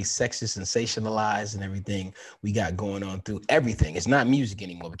the way sex is sensationalized and everything we got going on through everything. It's not music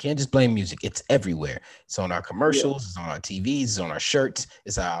anymore. We can't just blame music. It's everywhere. It's on our commercials, It's on our TVs, it's on our shirts,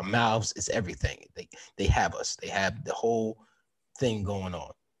 it's on our mouths, it's everything. They have us. They have the whole thing going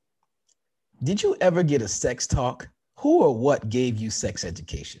on. Did you ever get a sex talk? Who or what gave you sex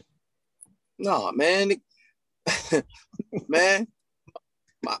education? No, man. Man.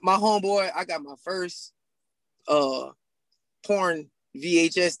 My homeboy, I got my first porn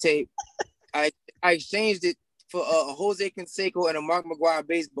VHS tape. I exchanged it for a Jose Canseco and a Mark McGwire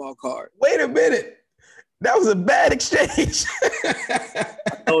baseball card. Wait a minute. That was a bad exchange.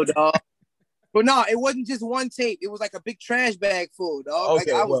 Oh, dog. But no, it wasn't just one tape. It was like a big trash bag full, dog.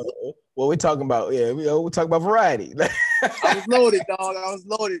 Okay, we're talking about, we're talking about variety. I was loaded, dog.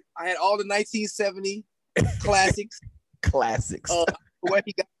 I had all the 1970 classics. Classics. Where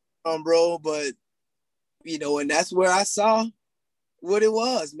he got from, bro, but and that's where I saw what it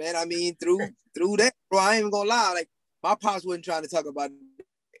was, man. I mean, through that, bro. I ain't even gonna lie, like my pops wasn't trying to talk about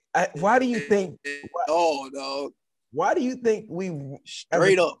it. Why do you think? Oh, dog. Why do you think we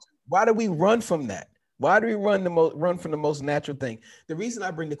straight up? Why do we run from that? Why do we run from the most natural thing? The reason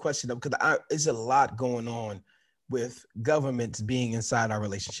I bring the question up, because there's a lot going on with governments being inside our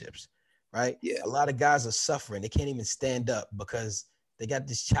relationships, right? Yeah. A lot of guys are suffering. They can't even stand up because they got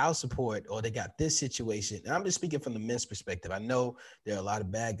this child support or they got this situation. And I'm just speaking from the men's perspective. I know there are a lot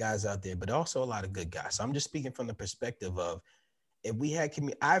of bad guys out there, but also a lot of good guys. So I'm just speaking from the perspective of, if we had,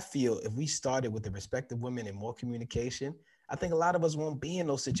 I feel if we started with the respect of women and more communication, I think a lot of us won't be in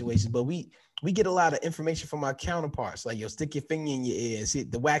those situations. But we get a lot of information from our counterparts, like, stick your finger in your ear and see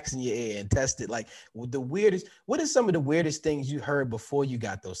the wax in your ear and test it. Like, what is some of the weirdest things you heard before you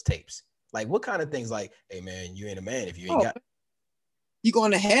got those tapes? Like, what kind of things? Like, hey man, you ain't a man if you ain't got. You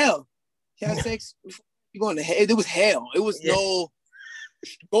going to hell? You have sex? You going to hell? It was hell. It was no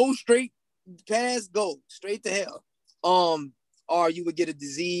go straight past, go straight to hell. Or you would get a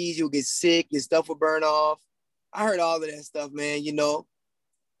disease, you would get sick, your stuff would burn off. I heard all of that stuff, man.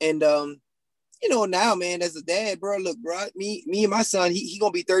 And now, man, as a dad, bro, look, bro, me and my son, he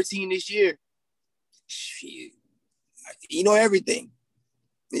gonna be 13 this year. Shit, everything.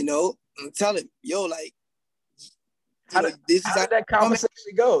 I'm telling him, like. How did that conversation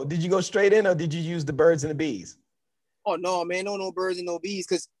go? Did you go straight in or did you use the birds and the bees? Oh no, man, no birds and no bees,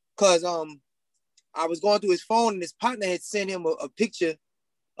 cause I was going through his phone and his partner had sent him a picture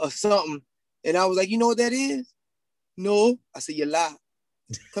of something, and I was like, you know what that is? No, I said you lie.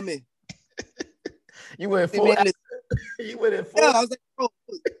 Come in. You went Hey, full. man, You went in full. yeah, I was like, bro,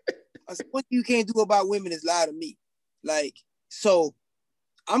 I said, one thing you can't do about women is lie to me. Like, so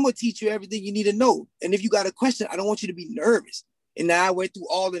I'm gonna teach you everything you need to know. And if you got a question, I don't want you to be nervous. And now I went through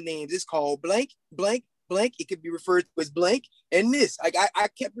all the names. It's called blank, blank, blank. It could be referred to as blank and this. Like I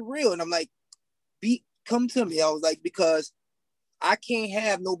kept it real. And I'm like, come to me. I was like, because I can't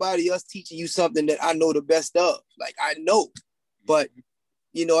have nobody else teaching you something that I know the best of. Like I know. But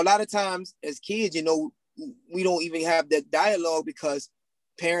you know, a lot of times as kids, you know, we don't even have that dialogue because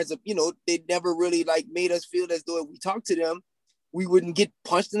parents, you know, they never really like made us feel as though if we talk to them, we wouldn't get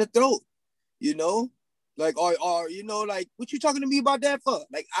punched in the throat, you know, like, or you know, like, what you talking to me about that for?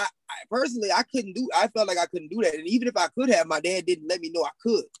 Like, I personally, I felt like I couldn't do that. And even if I could have, my dad didn't let me know I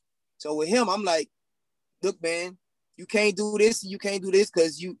could. So with him, I'm like, look, man, you can't do this and you can't do this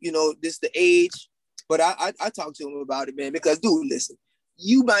because you know, this the age. But I talked to him about it, man, because dude, listen,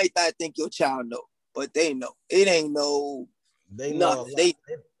 you might not think your child know, but they know. It ain't no They know nothing. a lot.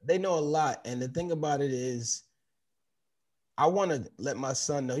 They know a lot. And the thing about it is, I want to let my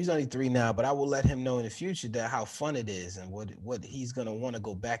son know, he's only 3 now, but I will let him know in the future that how fun it is and what he's going to want to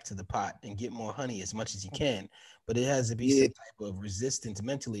go back to the pot and get more honey as much as he can. But it has to be Yeah. some type of resistance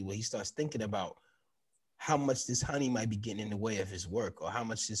mentally where he starts thinking about how much this honey might be getting in the way of his work or how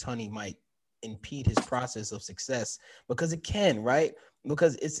much this honey might impede his process of success, because it can, right?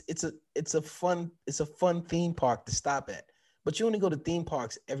 Because it's a fun theme park to stop at. But you only go to theme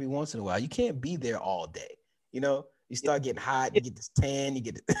parks every once in a while. You can't be there all day. You know, you start getting hot, you get this tan, you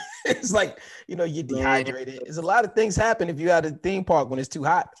get it's like, you know, you get Man, dehydrated. There's a lot of things happen if you're at a theme park when it's too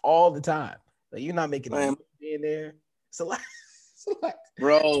hot all the time. Like you're not making a being there. It's a lot. It's a lot.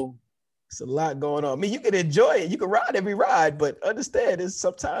 bro. It's a lot going on. I mean, you can enjoy it. You can ride every ride, but understand is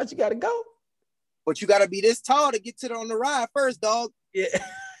sometimes you got to go. But you gotta be this tall to get to on the ride first, dog. Yeah.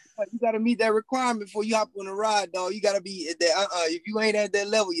 You gotta meet that requirement before you hop on the ride, dog. You gotta be at that. If you ain't at that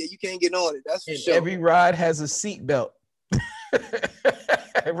level yet, you can't get on it. That's for And sure. every ride has a seat belt.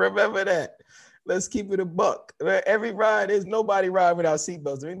 Remember that. Let's keep it a buck. Every ride, there's nobody ride without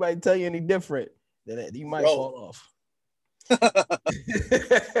seatbelts. If anybody tell you any different, then you might fall off.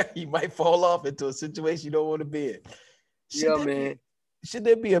 You might fall off into a situation you don't want to be in. Should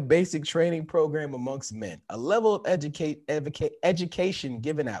there be a basic training program amongst men, a level of education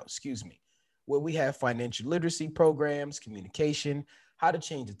given out, where we have financial literacy programs, communication, how to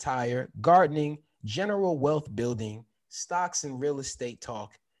change a tire, gardening, general wealth building, stocks and real estate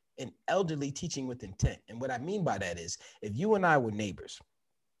talk, and elderly teaching with intent? And what I mean by that is, if you and I were neighbors,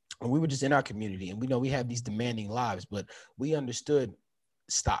 and we were just in our community, and we know we have these demanding lives, but we understood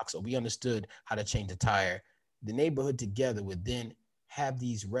stocks or we understood how to change a tire, the neighborhood together would then have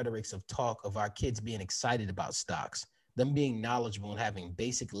these rhetorics of talk of our kids being excited about stocks, them being knowledgeable and having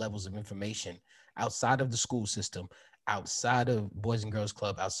basic levels of information outside of the school system, outside of Boys and Girls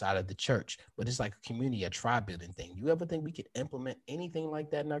Club, outside of the church. But it's like a community, a tribe building thing. You ever think we could implement anything like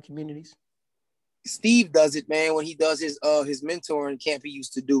that in our communities? Steve does it, man, when he does his mentoring camp he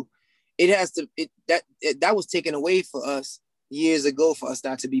used to do. That was taken away for us years ago for us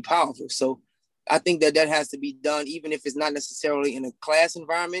not to be powerful. So I think that has to be done, even if it's not necessarily in a class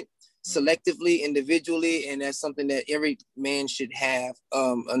environment, selectively, individually, and that's something that every man should have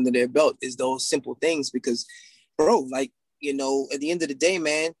under their belt, is those simple things. Because, bro, like, you know, at the end of the day,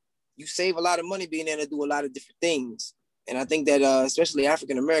 man, you save a lot of money being able to do a lot of different things. And I think that especially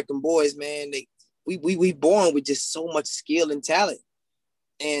African American boys, man, we born with just so much skill and talent,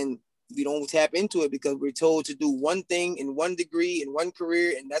 and we don't tap into it because we're told to do one thing in one degree in one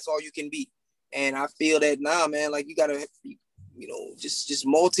career, and that's all you can be. And I feel that now, man, like you gotta be, you know, just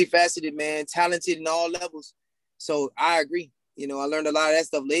multifaceted, man, talented in all levels. So I agree. You know, I learned a lot of that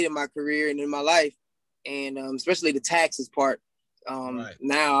stuff late in my career and in my life, and especially the taxes part. Right.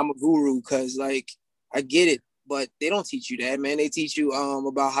 Now I'm a guru because, like, I get it, but they don't teach you that, man. They teach you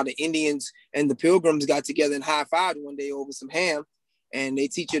about how the Indians and the Pilgrims got together and high-fived one day over some ham, and they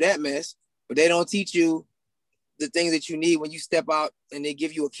teach you that mess, but they don't teach you the things that you need when you step out and they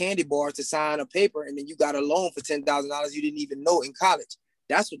give you a candy bar to sign a paper, and then you got a loan for $10,000 you didn't even know in college.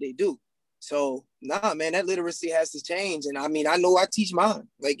 That's what they do. So nah, man, that literacy has to change. And I mean, I know I teach mine,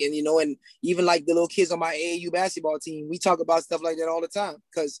 like, and you know, and even like the little kids on my AAU basketball team, we talk about stuff like that all the time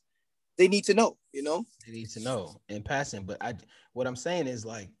because they need to know, you know. They need to know in passing. But what I'm saying is,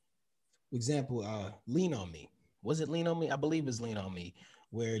 like, for example, Lean on Me. Was it Lean on Me? I believe it's Lean on Me,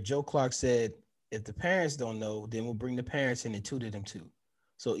 where Joe Clark said, If the parents don't know, then we'll bring the parents in and tutor them too.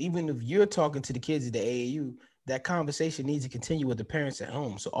 So even if you're talking to the kids at the AAU, that conversation needs to continue with the parents at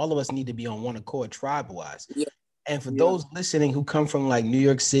home. So all of us need to be on one accord, tribe-wise. Yeah. And for Yeah. those listening who come from like New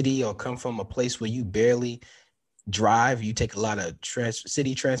York City or come from a place where you barely drive, you take a lot of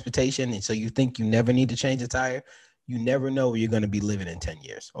city transportation, and so you think you never need to change a tire, you never know where you're going to be living in 10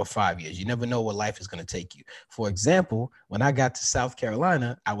 years or 5 years. You never know where life is going to take you. For example, when I got to South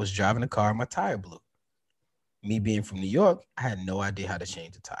Carolina, I was driving a car and my tire blew. Me being from New York, I had no idea how to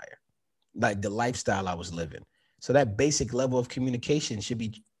change a tire, like the lifestyle I was living. So that basic level of communication should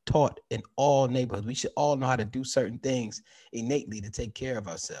be taught in all neighborhoods. We should all know how to do certain things innately to take care of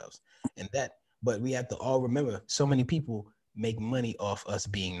ourselves. And that, but we have to all remember, so many people make money off us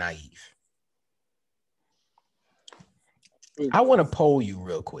being naive. I want to poll you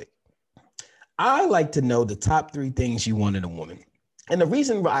real quick. I like to know the top 3 things you want in a woman. And the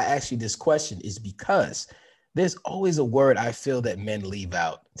reason why I ask you this question is because there's always a word I feel that men leave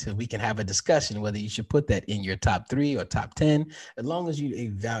out, so we can have a discussion whether you should put that in your top 3 or top 10, as long as you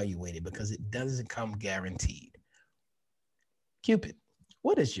evaluate it, because it doesn't come guaranteed. Cupid,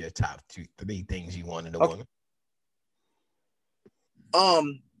 what is your top 3 things you want in a woman?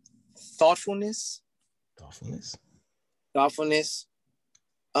 Thoughtfulness. My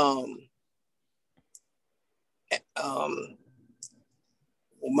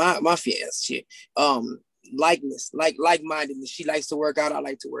fiance, likeness, like-mindedness. She likes to work out. I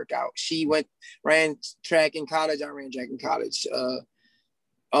like to work out. She ran track in college. I ran track in college.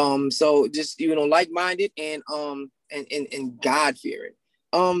 So just, like-minded and God-fearing.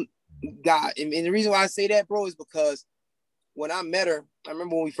 God. And the reason why I say that, bro, is because when I met her, I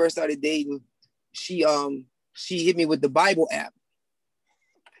remember when we first started dating, she hit me with the Bible app.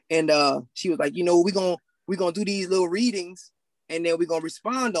 And she was like, we're gonna do these little readings, and then we're gonna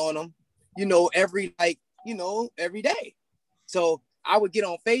respond on them, every day. So I would get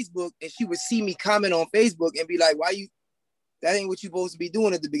on Facebook and she would see me comment on Facebook and be like, that ain't what you're supposed to be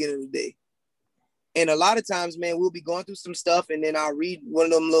doing at the beginning of the day. And a lot of times, man, we'll be going through some stuff, and then I'll read one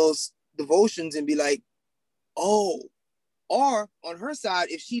of them little devotions and be like, oh. Or on her side,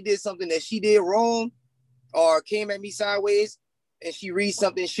 if she did something that she did wrong or came at me sideways and she reads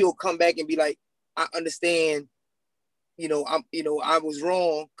something, she'll come back and be like, I understand, I was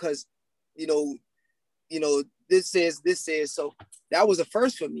wrong because, this says. So that was a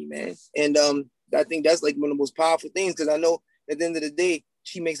first for me, man. And I think that's like one of the most powerful things, because I know at the end of the day,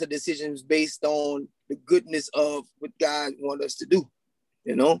 she makes her decisions based on the goodness of what God wants us to do,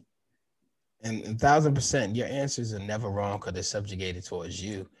 And 1,000%, your answers are never wrong because they're subjugated towards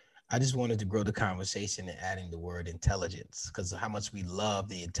you. I just wanted to grow the conversation and adding the word intelligence, because of how much we love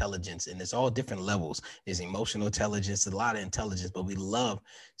the intelligence, and it's all different levels. There's emotional intelligence, a lot of intelligence, but we love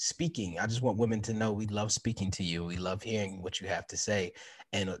speaking. I just want women to know we love speaking to you. We love hearing what you have to say.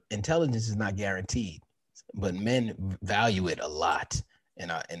 And intelligence is not guaranteed, but men value it a lot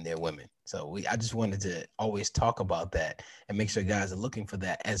in their women. So I just wanted to always talk about that and make sure guys are looking for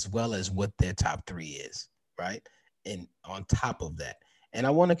that, as well as what their top 3 is, right? And on top of that, and I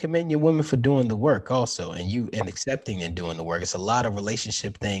want to commend your women for doing the work also, and accepting and doing the work. It's a lot of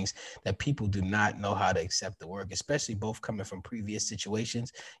relationship things that people do not know how to accept the work, especially both coming from previous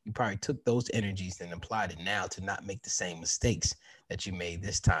situations. You probably took those energies and applied it now to not make the same mistakes that you made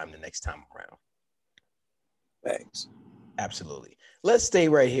this time, the next time around. Thanks. Absolutely. Let's stay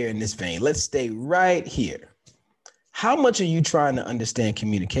right here in this vein. Let's stay right here. How much are you trying to understand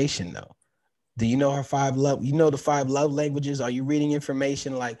communication, though? Do you know her 5 love? You know the 5 love languages? Are you reading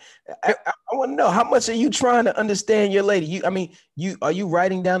information? Like, I want to know, how much are you trying to understand your lady? Are you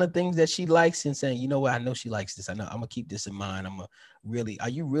writing down the things that she likes and saying, you know what, I know she likes this. I know I'm gonna keep this in mind. Are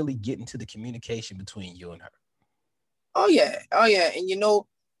you really getting to the communication between you and her? Oh yeah. And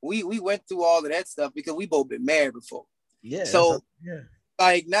we went through all of that stuff because we both been married before. Yeah. So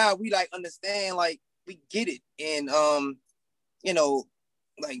like now we like understand, like we get it. And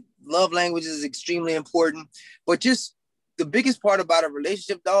like love language is extremely important, but just the biggest part about a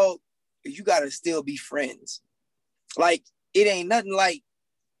relationship, dog, is you gotta still be friends. Like it ain't nothing like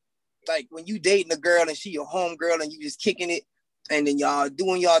when you dating a girl and she your home girl and you just kicking it, and then y'all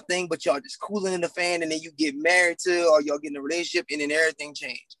doing y'all thing, but y'all just cooling in the fan, and then you get married to, or y'all get in a relationship, and then everything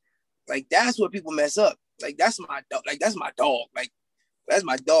changed. Like that's where people mess up. Like that's my dog. Like that's my dog. Like that's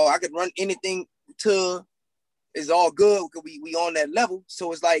my dog. I could run anything to. It's all good because we on that level.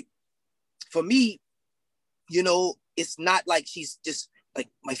 So it's like, for me, it's not like she's just like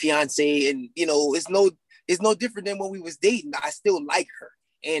my fiance, and it's no different than when we was dating. I still like her,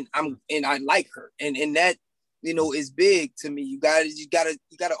 and I like her, and that is big to me. You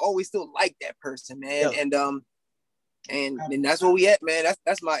gotta always still like that person, man. Yep. And that's where we at, man.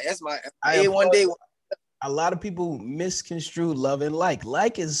 That's my one day. A lot of people misconstrue love and like.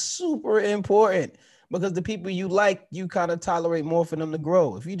 Like is super important because the people you like, you kind of tolerate more for them to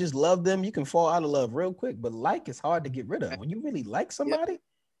grow. If you just love them, you can fall out of love real quick. But like is hard to get rid of. When you really like somebody,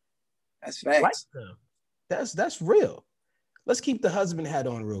 that's facts. Like them. That's real. Let's keep the husband hat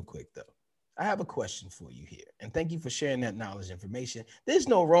on real quick though. I have a question for you here, and thank you for sharing that knowledge information. There's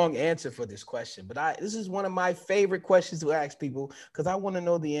no wrong answer for this question, but this is one of my favorite questions to ask people because I want to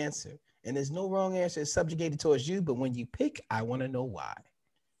know the answer. And there's no wrong answer. It's subjugated towards you, but when you pick, I want to know why.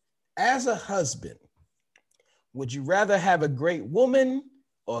 As a husband, would you rather have a great woman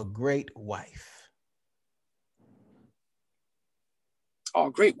or a great wife? Oh,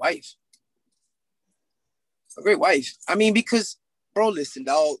 great wife. A great wife. I mean, because, bro, listen,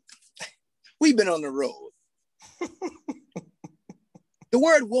 dog. We've been on the road. The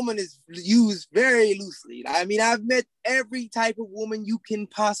word woman is used very loosely. I mean, I've met every type of woman you can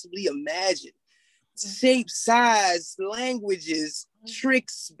possibly imagine. Shape, size, languages,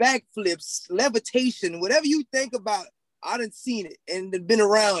 tricks, backflips, levitation, whatever you think about, I done seen it and been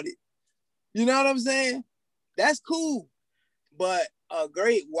around it. You know what I'm saying? That's cool. But a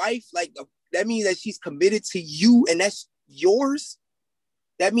great wife, like that means that she's committed to you and that's yours.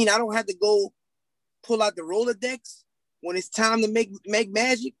 That means I don't have to go pull out the Rolodex when it's time to make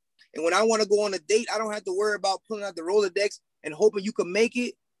magic. And when I want to go on a date, I don't have to worry about pulling out the Rolodex and hoping you can make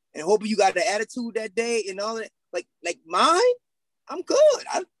it and hoping you got the attitude that day and all that. Like mine, I'm good.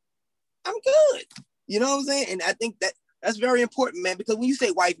 I'm good. You know what I'm saying? And I think that's very important, man, because when you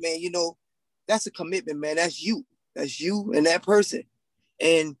say wife, man, that's a commitment, man. That's you. That's you and that person.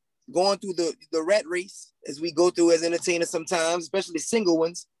 And going through the rat race as we go through as entertainers sometimes, especially single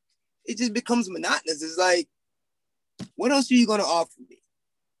ones, it just becomes monotonous. It's like, what else are you going to offer me?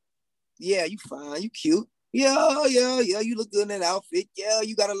 Yeah, you fine, you cute. Yeah, you look good in that outfit. Yeah,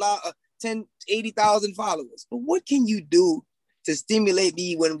 you got a lot of 10, 80,000 followers. But what can you do to stimulate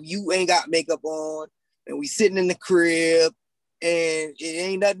me when you ain't got makeup on and we sitting in the crib and it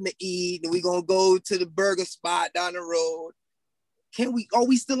ain't nothing to eat and we going to go to the burger spot down the road? Are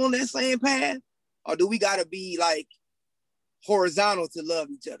we still on that same path? Or do we got to be like horizontal to love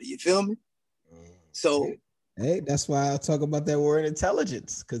each other? You feel me? So, hey, that's why I talk about that word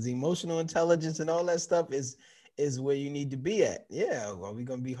intelligence, because emotional intelligence and all that stuff is where you need to be at. Yeah, well, we're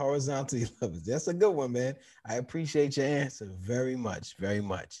gonna be horizontal lovers. That's a good one, man. I appreciate your answer very much, very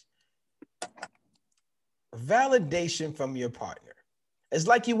much. Validation from your partner. It's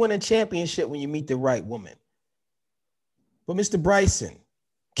like you win a championship when you meet the right woman. But Mr. Bryson,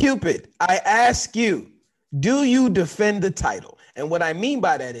 Cupid, I ask you, do you defend the title? And what I mean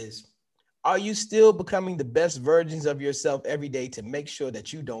by that is, are you still becoming the best versions of yourself every day to make sure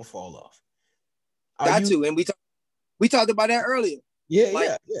that you don't fall off? Got to, and we talked about that earlier. Yeah,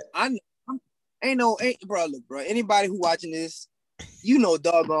 like, Bro, look, bro, anybody who watching this,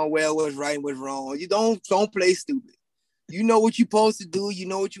 doggone well what's right and what's wrong. You don't play stupid. You know what you're supposed to do. You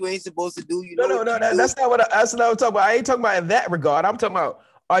know what you ain't supposed to do. That's not what I'm talking about. I ain't talking about in that regard. I'm talking about,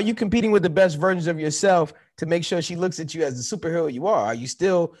 are you competing with the best versions of yourself to make sure she looks at you as the superhero you are? Are you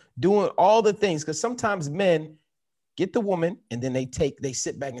still doing all the things? Because sometimes men get the woman and then they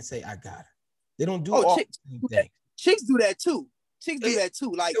sit back and say, I got her. They don't do all things. Chicks do that too.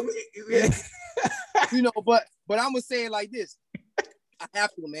 Like, but I'm gonna say it like this. I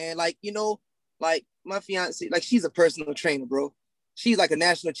have to, man. Like, like my fiance, like she's a personal trainer, bro. She's like a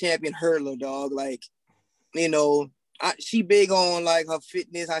national champion hurdler, dog. Like, she big on like her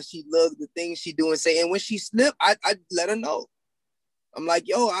fitness, how she looks, the things she do and say. And when she slip, I let her know. I'm like,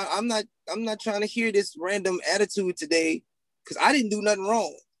 yo, I'm not trying to hear this random attitude today because I didn't do nothing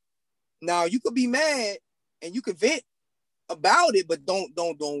wrong. Now you could be mad and you could vent about it, but don't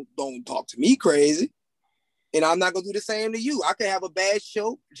talk to me crazy. And I'm not gonna do the same to you. I could have a bad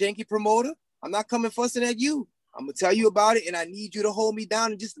show, janky promoter. I'm not coming fussing at you. I'm gonna tell you about it, and I need you to hold me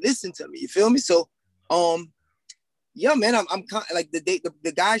down and just listen to me. You feel me? So, yeah, man, I'm kind of like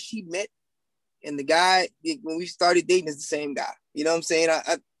the guy she met and the guy when we started dating is the same guy. You know what I'm saying?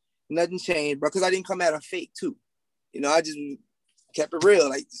 I nothing changed, bro, because I didn't come at her fake too. I just kept it real.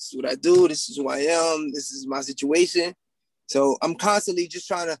 Like, this is what I do. This is who I am. This is my situation. So I'm constantly just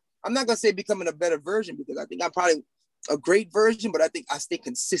trying to, I'm not going to say becoming a better version because I think I'm probably a great version, but I think I stay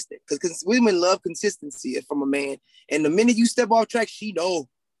consistent because women love consistency from a man. And the minute you step off track, she knows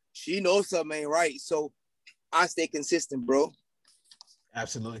something ain't right. So I stay consistent, bro.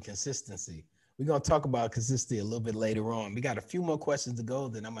 Absolutely. Consistency. We're gonna talk about consistency a little bit later on. We got a few more questions to go,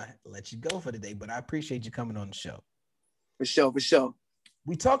 then I'm gonna let you go for today. But I appreciate you coming on the show. For sure, for sure.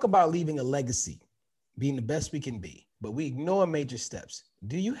 We talk about leaving a legacy, being the best we can be, but we ignore major steps.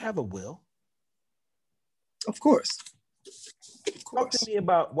 Do you have a will? Of course. Talk to me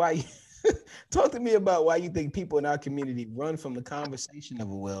about why you talk to me about why you think people in our community run from the conversation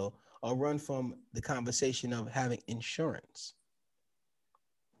of a will or run from the conversation of having insurance.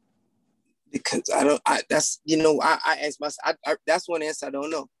 Because I ask myself, that's one answer I don't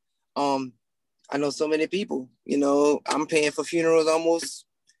know. I know so many people, I'm paying for funerals almost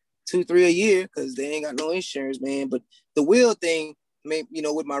 2-3 a year because they ain't got no insurance, man. But the will thing,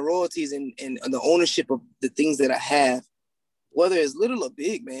 with my royalties and the ownership of the things that I have, whether it's little or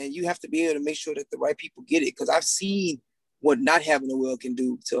big, man, you have to be able to make sure that the right people get it. Because I've seen what not having a will can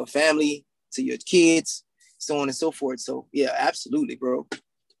do to a family, to your kids, so on and so forth. So yeah, absolutely, bro.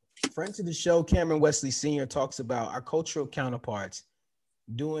 Friend to the show, Cameron Wesley Sr. talks about our cultural counterparts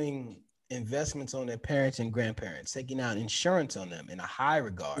doing investments on their parents and grandparents, taking out insurance on them in a high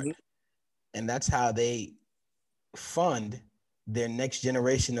regard. Mm-hmm. And that's how they fund their next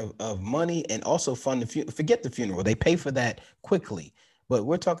generation of money and also fund forget the funeral. They pay for that quickly. But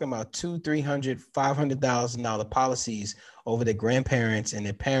we're talking about $200,000, $300,000, $500,000 policies over their grandparents and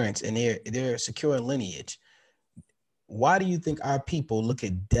their parents and their secure lineage. Why do you think our people look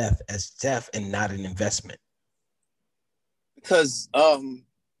at death as death and not an investment? Because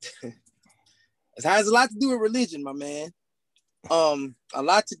it has a lot to do with religion, my man. A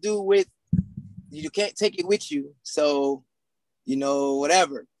lot to do with you can't take it with you. So,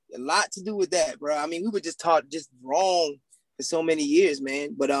 whatever. A lot to do with that, bro. I mean, we were just taught just wrong for so many years,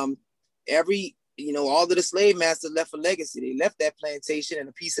 man. But all of the slave masters left a legacy. They left that plantation and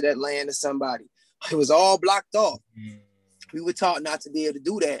a piece of that land to somebody. It was all blocked off. We were taught not to be able to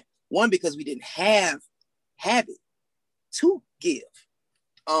do that. One, because we didn't have it to give.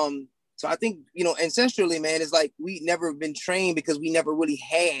 So I think, ancestrally, man, it's like we never been trained because we never really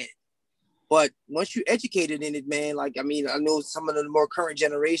had. But once you're educated in it, man, I know some of the more current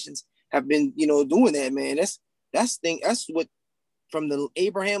generations have been, doing that, man. That's what from the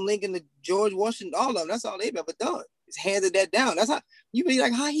Abraham Lincoln to George Washington, all of them, that's all they've ever done. Is handed that down. That's how you be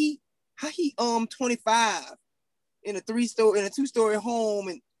like, how he 25 in a 2-story home,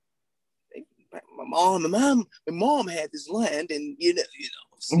 and my mom had this land, and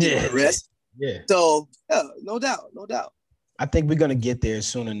the rest. Yeah. So no doubt. I think we're gonna get there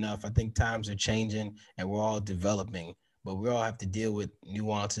soon enough. I think times are changing and we're all developing, but we all have to deal with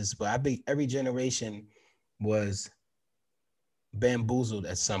nuances. But I think every generation was bamboozled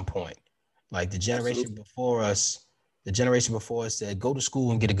at some point. Like the generation before us said, go to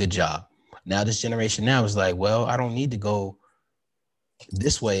school and get a good job. Now this generation now is like, well, I don't need to go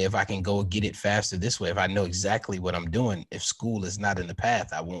this way if I can go get it faster this way. If I know exactly what I'm doing, if school is not in the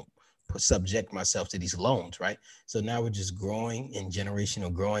path, I won't subject myself to these loans, right? So now we're just growing and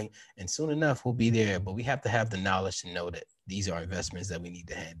generational growing, and soon enough we'll be there. But we have to have the knowledge to know that these are investments that we need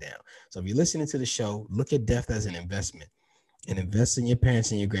to hand down. So if you're listening to the show, look at death as an investment and invest in your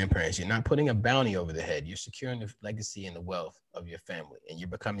parents and your grandparents. You're not putting a bounty over the head. You're securing the legacy and the wealth of your family, and you're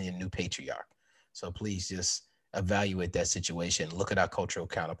becoming a new patriarch. So please just evaluate that situation. Look at our cultural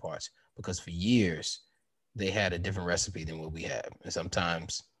counterparts, because for years they had a different recipe than what we have. And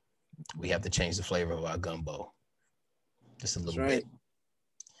sometimes we have to change the flavor of our gumbo just a little bit.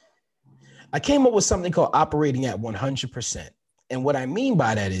 I came up with something called operating at 100%. And what I mean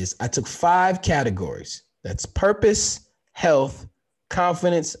by that is I took 5 categories. That's purpose, health,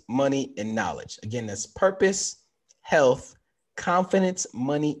 confidence, money, and knowledge. Again, that's purpose, health, confidence,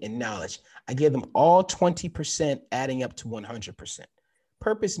 money, and knowledge. I gave them all 20%, adding up to 100%.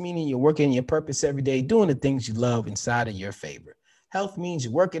 Purpose meaning you're working your purpose every day, doing the things you love inside of your favor. Health means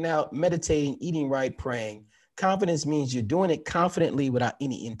you're working out, meditating, eating right, praying. Confidence means you're doing it confidently without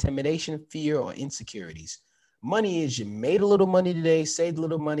any intimidation, fear, or insecurities. Money is you made a little money today, saved a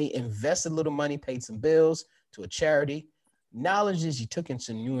little money, invested a little money, paid some bills to a charity. Knowledge is you took in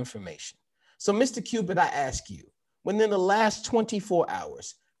some new information. So, Mr. Cupid, I ask you, within the last 24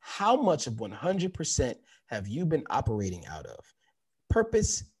 hours, how much of 100% have you been operating out of?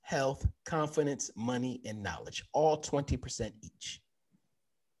 Purpose, health, confidence, money, and knowledge, all 20% each.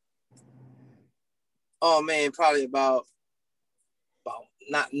 Oh man, probably about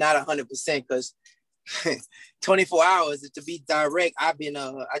not 100%, because 24 hours, to be direct, I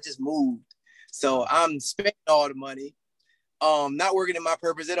just moved. So I'm spending all the money. Not working in my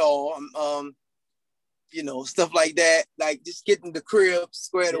purpose at all. Stuff like that, like just getting the crib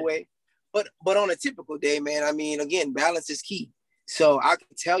squared away. But on a typical day, man, I mean, again, balance is key. So I can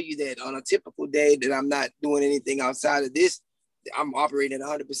tell you that on a typical day that I'm not doing anything outside of this, I'm operating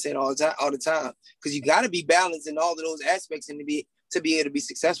 100% all the time. Because you got to be balanced in all of those aspects and to be able to be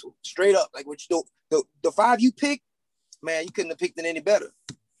successful. Straight up, like what you do, the five you pick, man, you couldn't have picked it any better.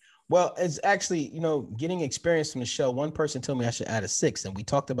 Well, it's actually, getting experience from the show. One person told me I should add a 6, and we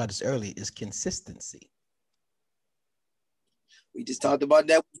talked about this earlier, is consistency. We just talked about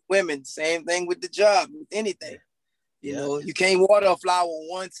that with women. Same thing with the job, with anything. You know, you can't water a flower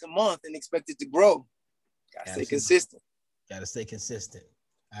once a month and expect it to grow. Gotta stay consistent. Gotta stay consistent.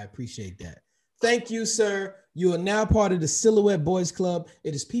 I appreciate that. Thank you, sir. You are now part of the Silhouette Boys Club.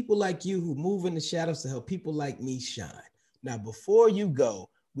 It is people like you who move in the shadows to help people like me shine. Now, before you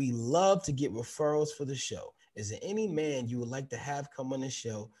go, we love to get referrals for the show. Is there any man you would like to have come on the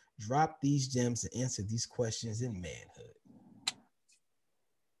show, drop these gems, and answer these questions in manhood?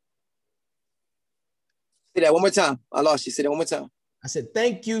 Say that one more time. I lost you. Say that one more time. I said,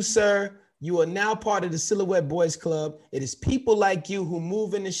 thank you, sir. You are now part of the Silhouette Boys Club. It is people like you who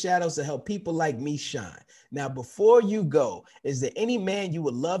move in the shadows to help people like me shine. Now, before you go, is there any man you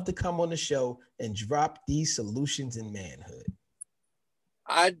would love to come on the show and drop these solutions in manhood?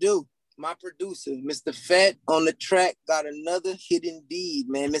 I do. My producer, Mr. Fat on the track, got another hidden deed,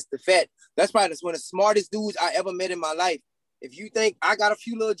 man. Mr. Fat. That's probably one of the smartest dudes I ever met in my life. If you think I got a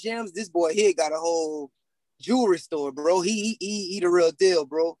few little gems, this boy here got a whole jewelry store, bro. He the real deal,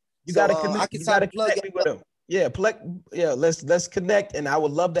 bro. You gotta connect. I can connect me with him. Yeah, let's connect, and I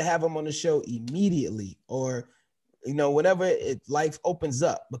would love to have him on the show immediately, or whenever life opens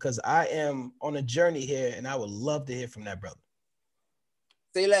up, because I am on a journey here, and I would love to hear from that brother.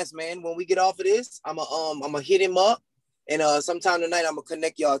 Say less, man. When we get off of this, I'm gonna hit him up, and sometime tonight I'm gonna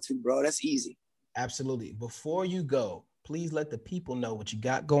connect y'all too, bro. That's easy. Absolutely. Before you go, please let the people know what you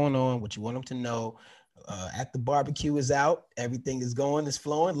got going on, what you want them to know. At the barbecue is out. Everything is going, is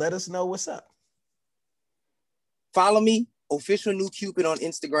flowing. Let us know what's up. Follow me, official New Cupid on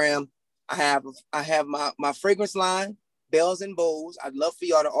Instagram. I have my fragrance line, Bells and Bows. I'd love for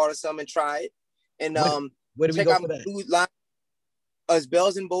y'all to order some and try it. And where do we go for that? Food line. It's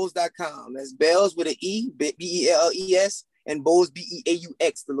bellsandbows.com. That's Bells with an E, B-E-L-L-E-S, and Bows,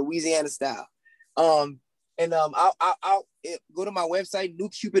 B-E-A-U-X, the Louisiana style. I'll go to my website, New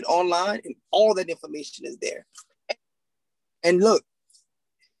Cupid Online, and all that information is there. And look,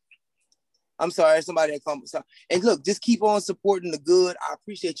 I'm sorry, somebody that called me. And look, just keep on supporting the good. I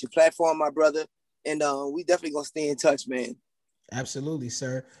appreciate your platform, my brother. And we definitely gonna stay in touch, man. Absolutely,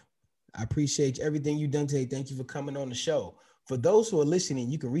 sir. I appreciate everything you've done today. Thank you for coming on the show. For those who are listening,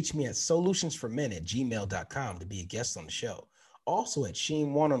 you can reach me at solutionsformen@gmail.com to be a guest on the show. Also at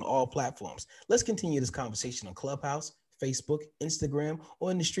Sheen1 on all platforms. Let's continue this conversation on Clubhouse, Facebook, Instagram,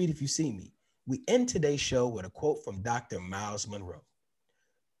 or in the street if you see me. We end today's show with a quote from Dr. Miles Monroe.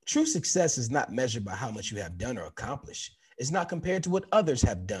 True success is not measured by how much you have done or accomplished. It's not compared to what others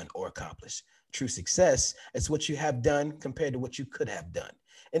have done or accomplished. True success is what you have done compared to what you could have done.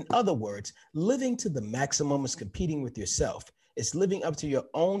 In other words, living to the maximum is competing with yourself. It's living up to your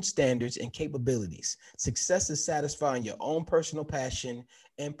own standards and capabilities. Success is satisfying your own personal passion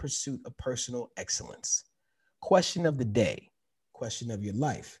and pursuit of personal excellence. Question of the day, question of your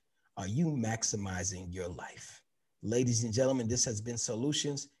life. Are you maximizing your life? Ladies and gentlemen, this has been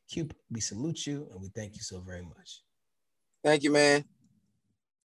Solutions. Cupid, we salute you and we thank you so very much. Thank you, man.